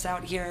yearly trips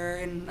out here,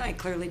 and I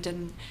clearly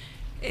didn't.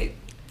 It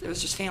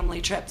was just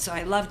family trips, so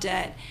I loved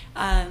it.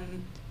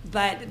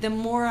 But the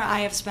more I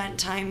have spent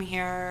time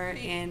here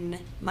in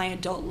my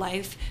adult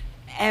life,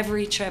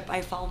 every trip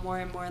I fall more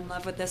and more in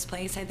love with this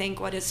place. I think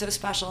what is so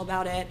special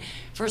about it,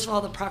 first of all,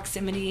 the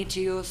proximity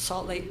to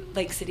Salt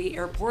Lake City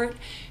Airport.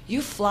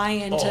 You fly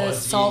into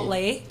Salt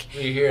Lake,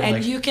 and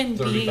like you can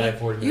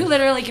 35, you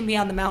literally can be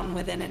on the mountain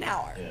within an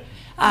hour.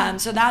 Yeah.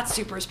 So that's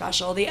super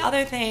special. The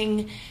other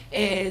thing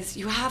is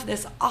you have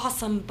this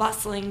awesome,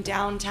 bustling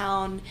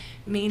downtown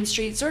Main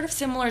Street, sort of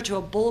similar to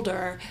a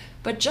Boulder.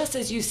 But just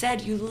as you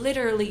said, you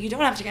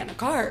don't have to get in a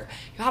car.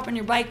 You hop on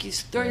your bike, you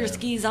throw your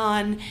skis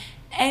on.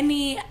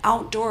 Any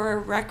outdoor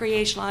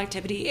recreational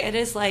activity, it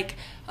is like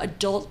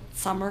adult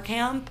summer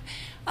camp,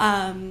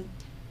 and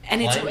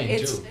it's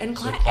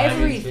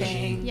everything.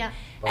 Fishing. Yeah.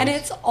 And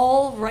it's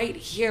all right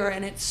here,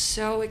 and it's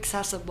so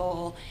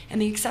accessible. And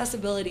the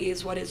accessibility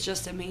is what is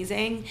just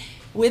amazing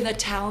with a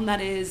town that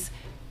is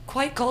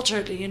quite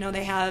cultured. You know,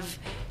 they have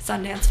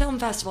Sundance Film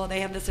Festival, they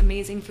have this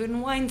amazing food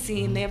and wine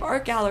scene, they have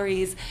art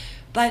galleries.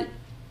 But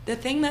the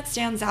thing that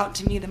stands out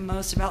to me the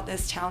most about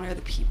this town are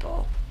the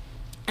people.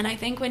 And I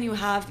think when you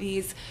have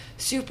these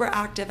super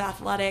active,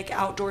 athletic,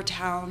 outdoor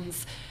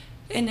towns,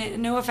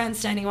 and no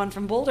offense to anyone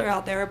from Boulder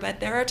out there, but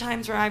there are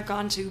times where I've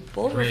gone to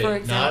Boulder, for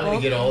example. Now I'm going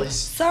to get all these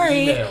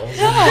emails.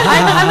 No,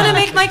 I'm going to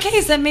make my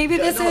case that maybe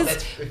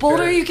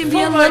Boulder, you can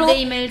be a little,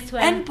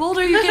 and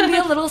Boulder, you can be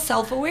a little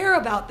self-aware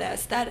about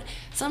this. That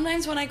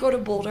sometimes when I go to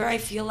Boulder, I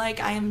feel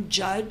like I am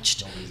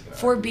judged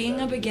for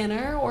being a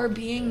beginner or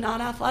being not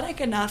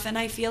athletic enough, and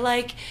I feel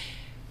like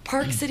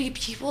Park City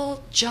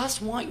people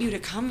just want you to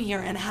come here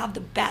and have the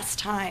best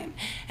time,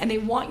 and they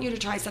want you to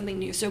try something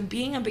new. So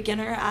being a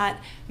beginner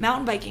at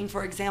mountain biking,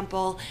 for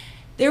example,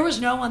 there was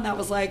no one that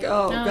was like,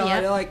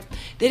 like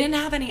they didn't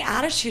have any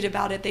attitude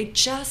about it. They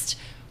just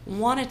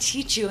want to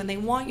teach you and they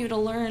want you to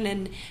learn,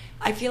 and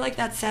I feel like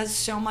that says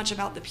so much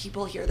about the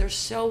people here. They're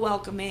so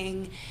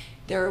welcoming.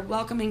 They're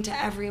welcoming to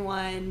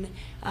everyone,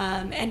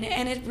 and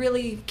it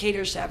really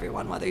caters to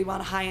everyone, whether you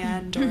want a high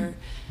end or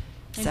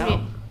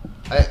so.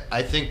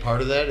 I think part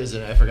of that is,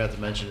 and I forgot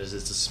to mention, is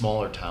it's a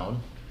smaller town.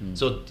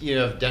 So you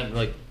have Denton,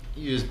 like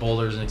you use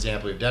Boulder as an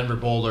example. You have Denver,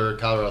 Boulder,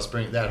 Colorado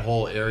Springs. That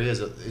whole area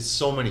is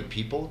so many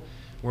people.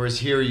 Whereas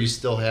here you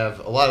still have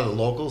a lot of the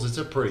locals. It's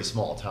a pretty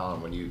small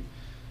town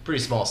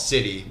pretty small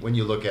city when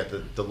you look at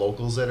the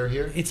locals that are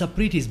here. It's a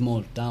pretty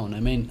small town. I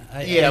mean,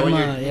 when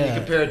you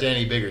compare it to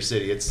any bigger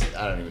city,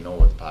 I don't even know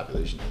what the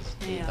population is.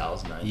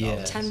 8,000, 9,000.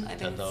 Yeah.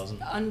 10,000.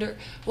 It's under.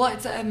 Well,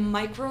 it's a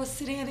micro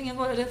city, I think is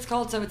what it's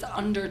called. So it's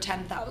under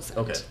 10,000.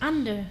 Okay.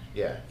 Under.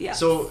 Yeah. Yes.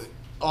 So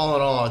all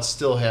in all, it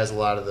still has a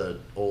lot of the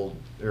old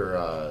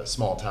or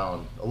small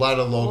town. A lot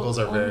of the locals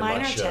are very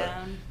minor much.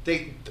 town.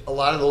 A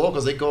lot of the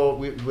locals, they go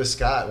with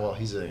Scott. Well,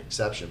 he's an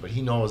exception, but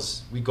he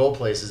knows we go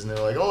places and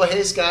they're like, "Oh,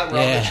 hey, Scott, we're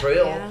on the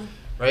trail." Yeah.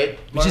 Right,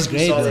 Which is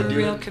great, Saw though. the It's a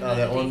real dude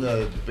that owned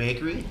the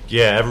bakery.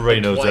 Yeah,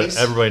 everybody knows Twice.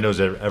 that. Everybody knows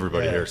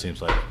everybody Yeah. here. It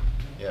seems like.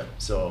 Yeah,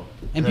 so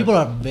and people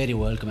are very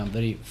welcoming,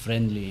 very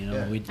friendly, you know.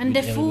 Yeah. With, And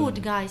with the everyone.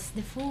 food, guys,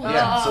 the food.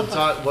 Yeah, so the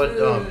talk what.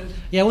 food.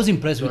 Yeah, I was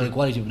impressed with the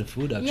quality of the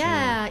food, actually.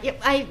 Yeah,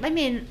 I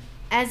mean,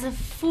 as a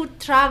food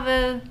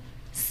travel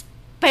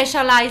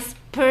specialized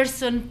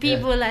person,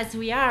 people as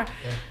we are,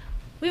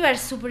 we were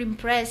super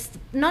impressed,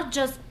 not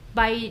just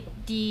by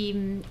the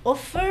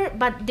offer,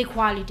 but the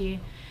quality.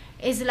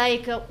 It's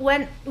like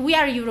when we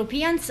are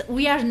Europeans,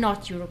 we are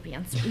not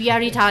Europeans, we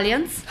are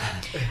Italians,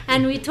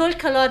 and we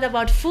talk a lot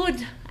about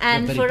food,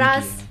 and We're for very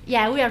us,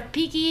 picky, we are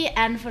picky,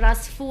 and for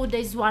us food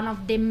is one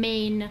of the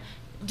main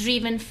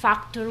driven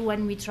factor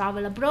when we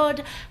travel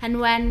abroad. And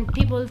when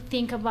people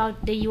think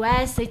about the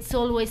US, it's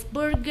always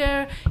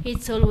burger,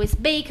 it's always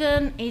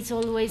bacon, it's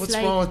always What's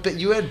like wrong with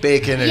you had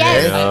bacon today?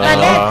 Yes, but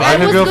I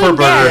was could go for going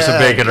there. burgers and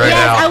bacon right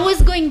yes, now. I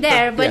was going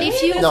there, but Yeah.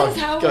 if you This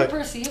is how go we're ahead.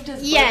 perceived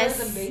as yes,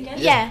 burgers and bacon.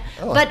 yeah,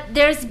 Oh, but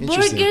there's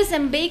interesting. burgers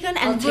and bacon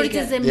I'll and take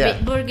burgers it. and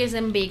Yeah. burgers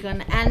and bacon,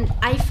 and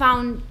I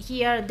found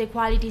here the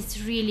quality is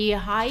really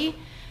high,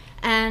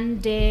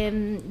 and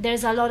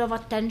there's a lot of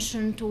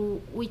attention to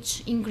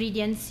which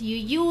ingredients you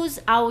use,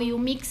 how you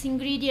mix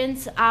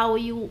ingredients, how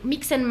you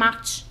mix and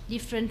match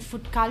different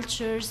food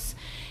cultures.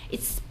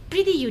 It's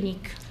pretty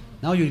unique.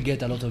 Now you'll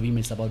get a lot of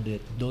emails about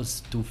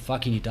those two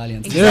fucking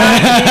Italians.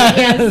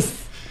 Exactly.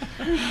 Yes.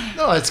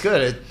 No, it's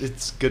good.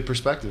 It's good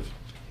perspective.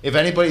 If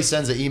anybody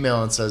sends an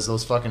email and says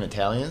those fucking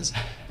Italians,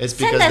 it's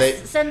because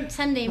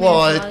Send emails.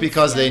 well, to it's us,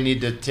 because yeah. they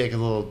need to take a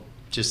little,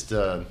 just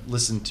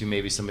listen to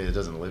maybe somebody that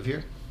doesn't live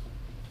here.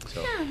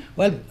 So.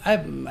 Well,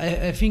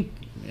 I think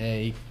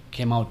it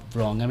came out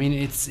wrong. I mean,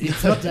 it's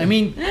not. I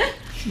mean,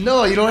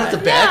 No, you don't have to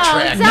No,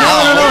 backtrack.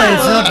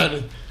 exactly.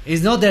 no,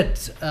 it's not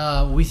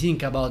that we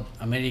think about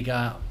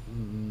America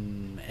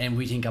and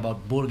we think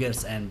about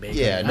burgers and bacon.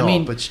 Yeah, I no,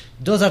 mean, but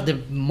those are the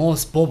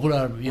most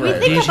popular. You We know,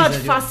 think dishes about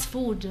that you- fast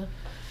food,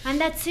 and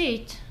that's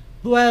it.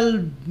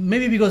 Well,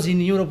 maybe because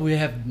in Europe we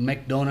have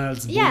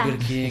McDonald's, Yeah.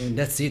 Burger King.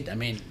 That's it. I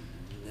mean,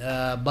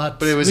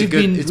 but it was we've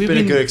been, it's we've been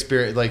a been- good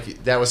experience.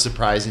 Like that was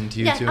surprising to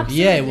you Yeah, too.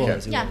 absolutely. Yeah, it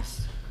was. It Yeah.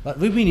 was. But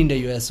we've been in the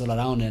US all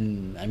around,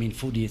 and I mean,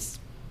 food is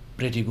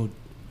pretty good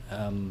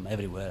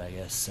everywhere. I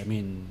guess. I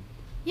mean,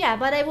 Yeah,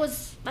 but I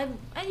was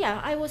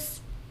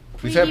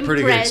We've pretty had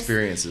pretty good impressed.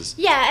 experiences.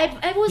 Yeah,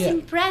 I was Yeah.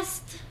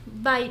 impressed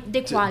by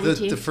the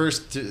quality. The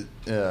first,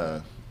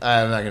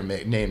 I'm not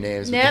gonna name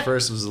names, but Nope. the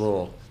first was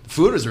the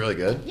food was really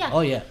good. yeah.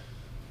 oh yeah,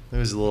 It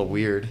was a little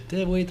weird,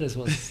 the waitress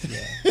was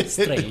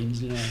strange.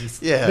 You know,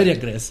 it's Yeah. very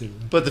aggressive.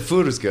 but the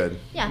food was good.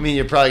 Yeah. I mean,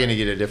 you're probably gonna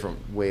get a different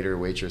waiter or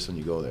waitress when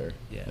you go there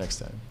Yeah. next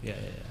time. Yeah.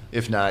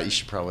 If not, you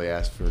should probably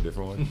ask for a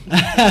different one.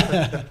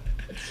 Yeah.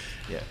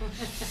 Yeah,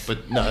 but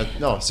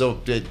no. So,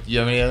 did you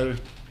have any other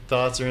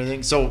thoughts or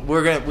anything? So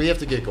we have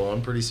to get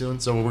going pretty soon.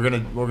 So what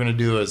we're gonna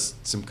do is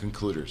some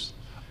concluders.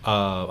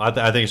 I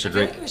think it's a I feel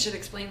great. like we should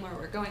explain where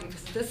we're going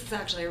because this is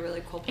actually a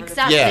really cool part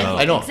Exactly. Yeah,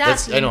 I know.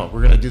 Exactly. I know.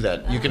 We're gonna do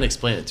that. You can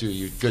explain it too.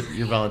 You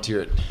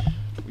volunteer it.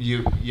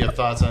 You have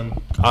thoughts on?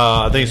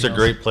 I think it's a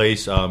great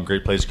place.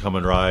 Great place to come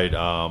and ride.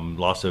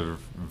 Lots of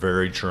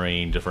varied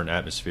terrain, different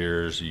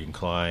atmospheres. You can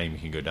climb. You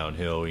can go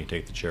downhill. You can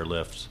take the chair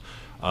lifts.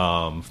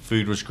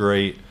 Food was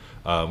great.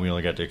 We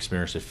only got to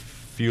experience a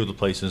few of the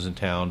places in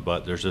town,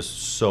 but there's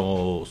just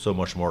so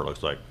much more. It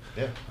looks like.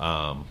 Yeah.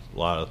 A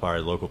lot of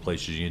probably local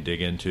places you can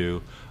dig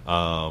into.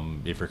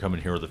 If you're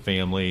coming here with a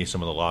family,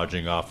 some of the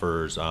lodging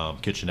offers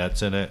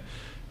kitchenettes in it.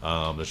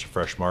 There's a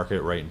fresh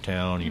market right in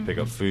town. You can pick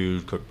up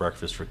food, cook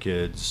breakfast for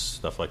kids,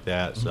 stuff like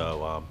that.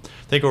 So I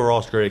think overall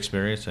it's a great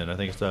experience, and I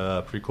think it's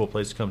a pretty cool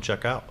place to come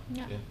check out.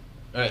 Yeah.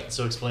 All right.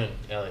 So explain,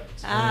 Allie.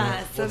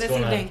 So this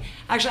evening,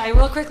 actually, I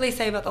will quickly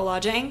say about the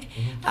lodging.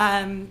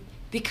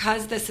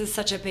 Because this is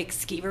such a big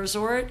ski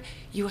resort,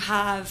 you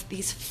have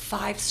these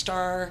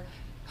 5-star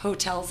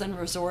hotels and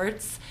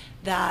resorts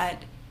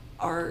that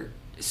are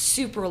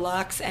super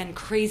luxe and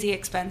crazy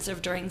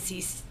expensive during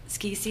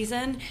ski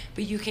season,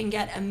 but you can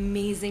get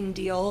amazing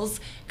deals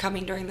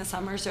coming during the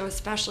summer. So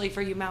especially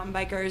for you mountain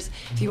bikers,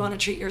 if you want to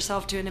treat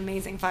yourself to an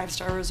amazing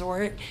 5-star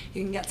resort,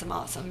 you can get some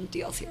awesome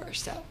deals here.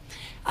 So,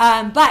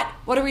 but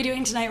what are we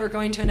doing tonight? We're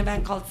going to an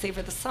event called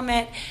Savor the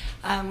Summit,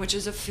 which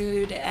is a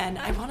food and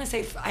I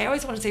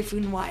always want to say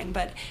food and wine,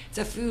 but it's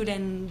a food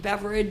and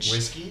beverage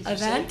Whiskey,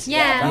 event.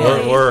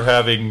 Yeah. We're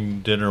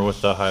having dinner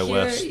with the High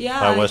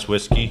West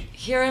Whiskey.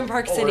 Here in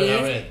Park City.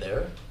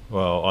 There.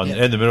 Well,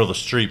 in the middle of the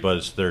street, but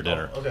it's their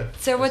dinner. Okay.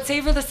 So what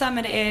Savor the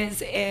Summit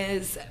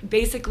is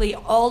basically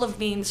all of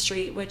Main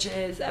Street, which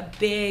is a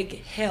big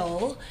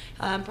hill,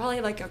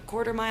 probably like a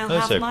quarter mile,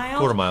 half mile.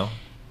 Quarter mile.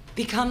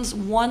 Becomes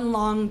one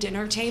long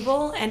dinner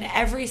table, and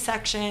every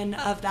section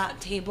of that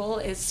table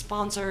is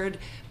sponsored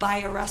by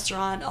a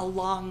restaurant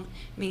along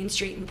Main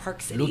Street in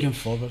Park City. Looking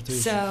forward to it.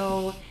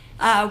 So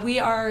we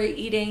are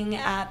eating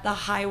at the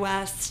High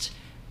West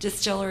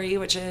Distillery,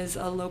 which is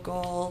a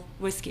local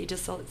whiskey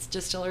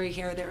distillery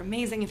here. They're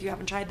amazing if you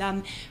haven't tried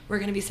them. We're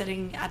going to be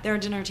sitting at their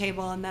dinner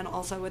table and then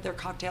also with their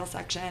cocktail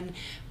section.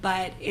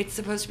 But it's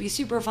supposed to be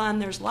super fun.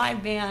 There's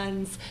live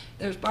bands,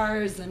 there's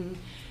bars, and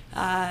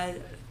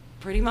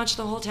pretty much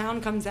the whole town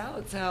comes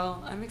out.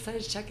 So I'm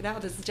excited to check it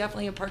out. This is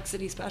definitely a Park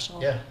City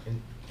special. Yeah,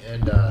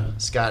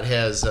 and Scott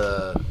has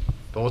a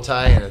bow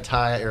tie and a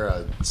tie, or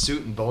a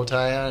suit and bow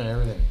tie on and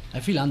everything.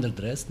 I feel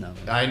underdressed now.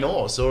 I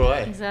know, so do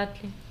I.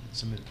 Exactly.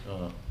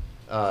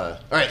 All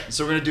right,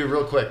 so we're gonna do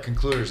real quick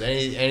concluders.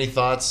 Any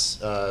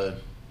thoughts,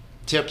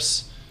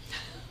 tips?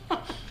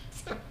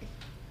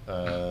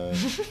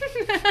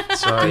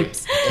 Sorry.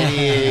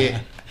 Any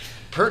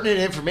pertinent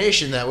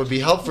information that would be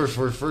helpful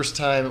for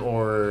first-time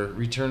or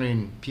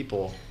returning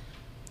people?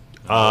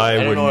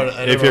 I would.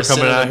 If you're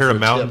coming out here to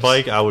mountain tips.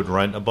 bike, I would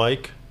rent a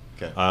bike.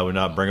 Okay. I would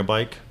not bring a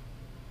bike.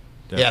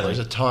 Yeah, Definitely.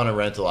 there's a ton of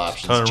rental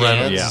options. Ton of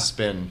rental, Jan's yeah. has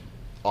been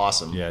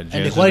awesome. Yeah, And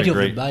Jan's the been quality of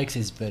the great. bikes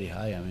is very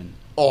high. I mean,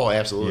 Oh,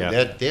 absolutely.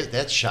 Yeah.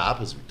 That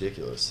shop is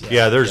ridiculous.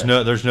 Yeah, there's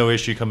no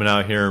issue coming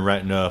out here and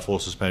renting a full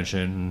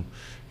suspension,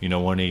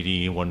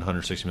 180,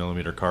 160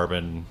 millimeter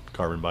carbon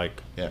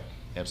bike. Yeah,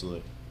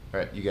 absolutely. All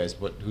right, you guys,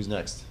 who's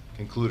next?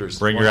 Concluders.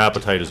 Bring your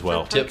appetite as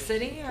well. For Park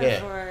City or Yeah.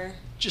 for...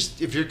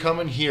 Just if you're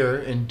coming here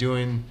and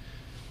doing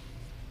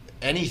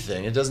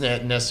anything, it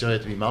doesn't necessarily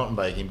have to be mountain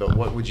biking, but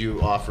what would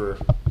you offer?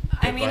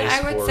 I mean, advice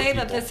I would for say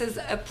that people? this is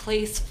a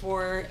place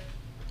for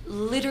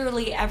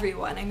literally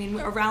everyone. I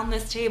mean, around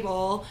this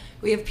table,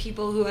 we have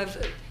people who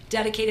have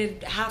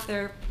dedicated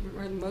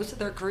most of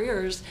their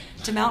careers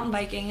to mountain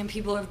biking, and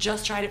people who have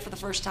just tried it for the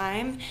first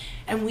time,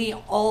 and we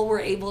all were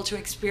able to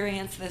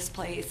experience this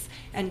place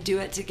and do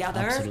it together.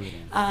 Absolutely.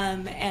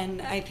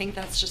 And I think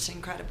that's just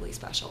incredibly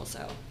special.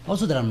 So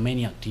also there are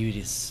many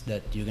activities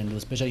that you can do,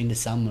 especially in the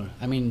summer.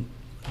 I mean,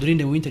 during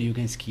the winter you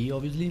can ski,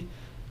 obviously,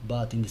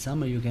 but in the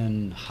summer you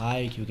can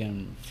hike, you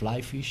can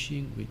fly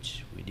fishing,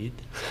 which we did.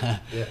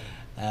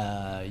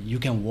 Yeah. You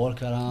can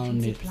walk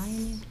around. Zip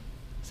lining.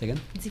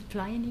 Second? Zip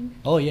lining.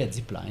 Oh yeah,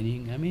 zip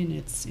lining. I mean,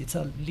 it's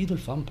a little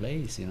fun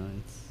place.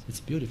 It's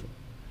beautiful,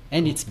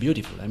 and it's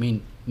beautiful. I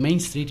mean, Main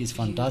Street is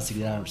fantastic.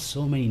 There are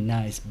so many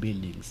nice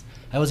buildings.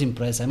 I was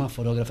impressed. I'm a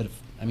photographer.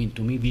 I mean,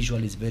 to me,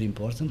 visual is very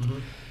important,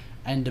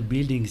 and the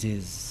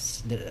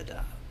buildings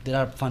there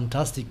are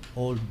fantastic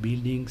old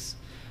buildings.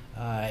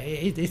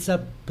 It's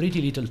a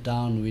pretty little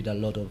town with a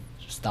lot of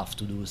stuff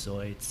to do.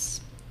 So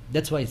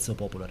that's why it's so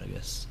popular, I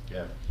guess.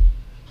 Yeah.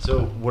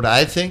 So what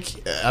I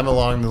think, I'm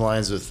along the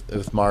lines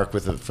with Mark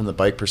from the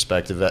bike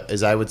perspective,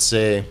 is I would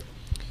say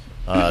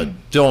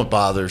don't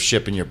bother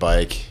shipping your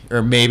bike,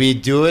 or maybe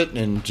do it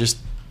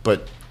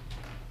but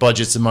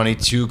budget some money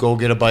to go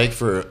get a bike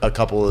for a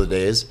couple of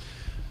days,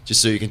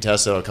 just so you can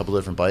test out a couple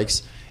of different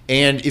bikes.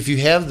 And if you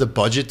have the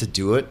budget to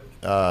do it,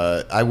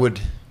 I would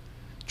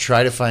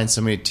try to find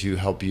somebody to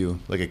help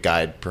you, like a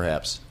guide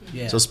perhaps.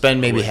 Yeah. So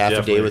spend maybe I would half a day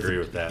definitely with. agree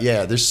with that.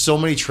 Yeah, there's so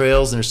many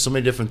trails and there's so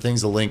many different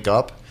things to link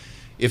up.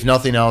 If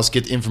nothing else,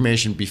 get the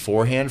information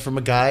beforehand from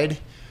a guide,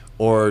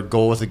 or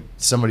go with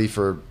somebody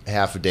for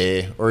half a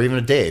day or even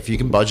a day. If you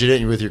can budget it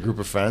and you're with your group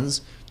of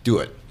friends, do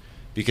it,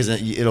 because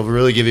it'll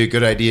really give you a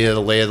good idea of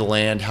the lay of the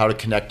land, how to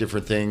connect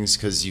different things,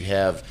 because you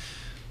have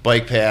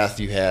bike path,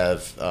 you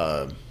have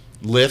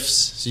lifts.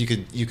 So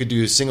you could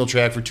do a single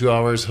track for 2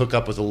 hours, hook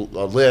up with a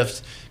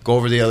lift, go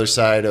over the other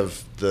side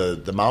of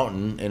the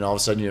mountain, and all of a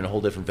sudden you're in a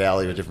whole different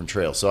valley or a different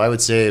trail. So I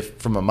would say,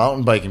 from a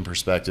mountain biking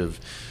perspective,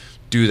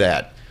 do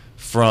that.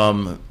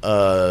 From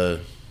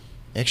that's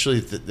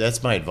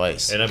my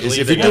advice. And I Is believe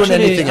if you're that doing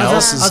actually, anything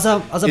else, as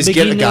a is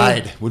get a beginner,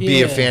 guide. Would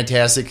be a yeah.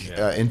 fantastic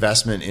Yeah.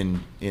 investment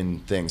in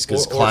things,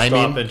 because Or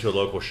climbing. stop into a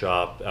local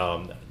shop.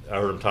 I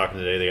heard them talking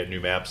today. They got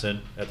new maps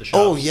in at the shop.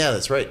 Oh yeah,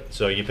 that's right.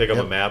 So you can pick up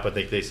Yep. a map. I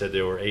think they said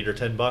they were $8 or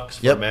 $10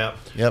 for Yep. a map.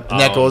 Yep, and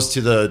that goes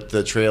to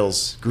the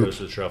trails group. Goes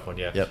to the trail one,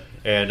 yeah. Yep.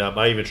 And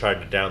I even tried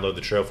to download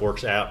the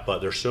Trailforks app, but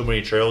there's so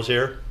many trails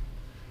here,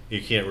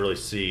 you can't really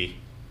see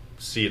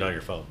it on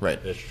your phone. Right.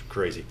 It's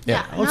crazy.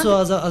 Yeah. Also,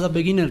 as a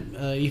beginner,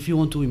 if you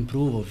want to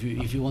improve, or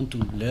if you want to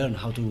learn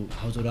how to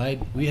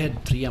ride, we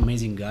had 3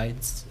 amazing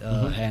guides: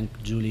 Hank,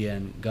 Julie,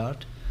 and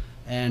Gart,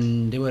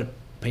 and they were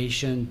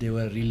patient. They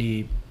were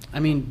really I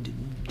mean,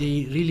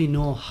 they really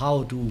know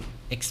how to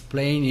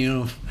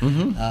explain,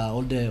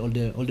 all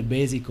the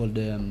basic, all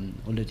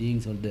the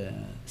things, all the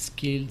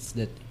skills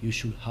that you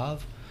should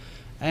have.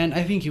 And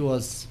I think it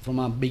was, from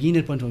a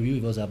beginner point of view,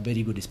 it was a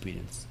very good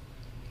experience.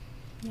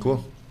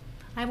 Cool.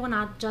 I want to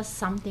add just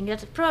something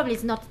that probably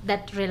is not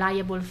that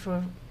reliable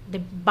for the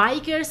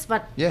bikers,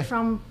 but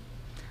from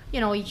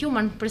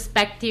human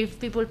perspective,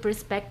 people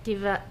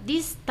perspective,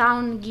 this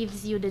town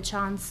gives you the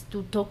chance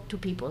to talk to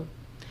people,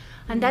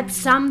 and that's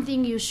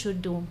something you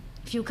should do.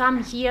 If you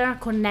come here,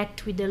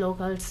 connect with the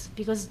locals,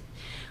 because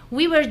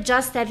we were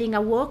just having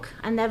a walk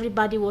and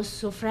everybody was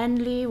so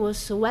friendly, was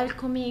so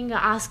welcoming,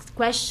 asked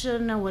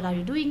questions, what are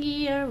you doing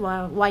here,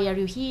 why are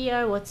you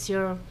here, what's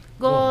your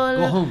goal?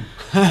 Go home.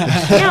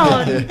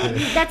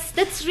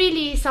 That's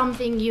really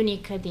something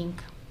unique, I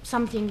think.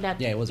 Something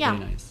that it was very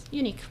nice.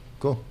 Unique.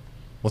 Cool.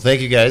 Well,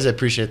 thank you guys. I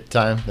appreciate the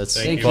time. That's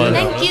Thank fun. you.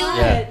 Thank you.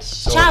 Yeah.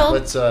 So Ciao.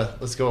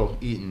 let's go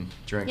eat and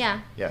drink.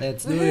 Yeah. Yeah.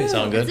 Let's do it.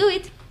 Sound good? Do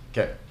it.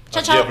 Okay. Ciao,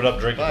 I'm ciao. giving up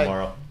drinking Bye.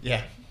 tomorrow.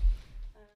 Yeah.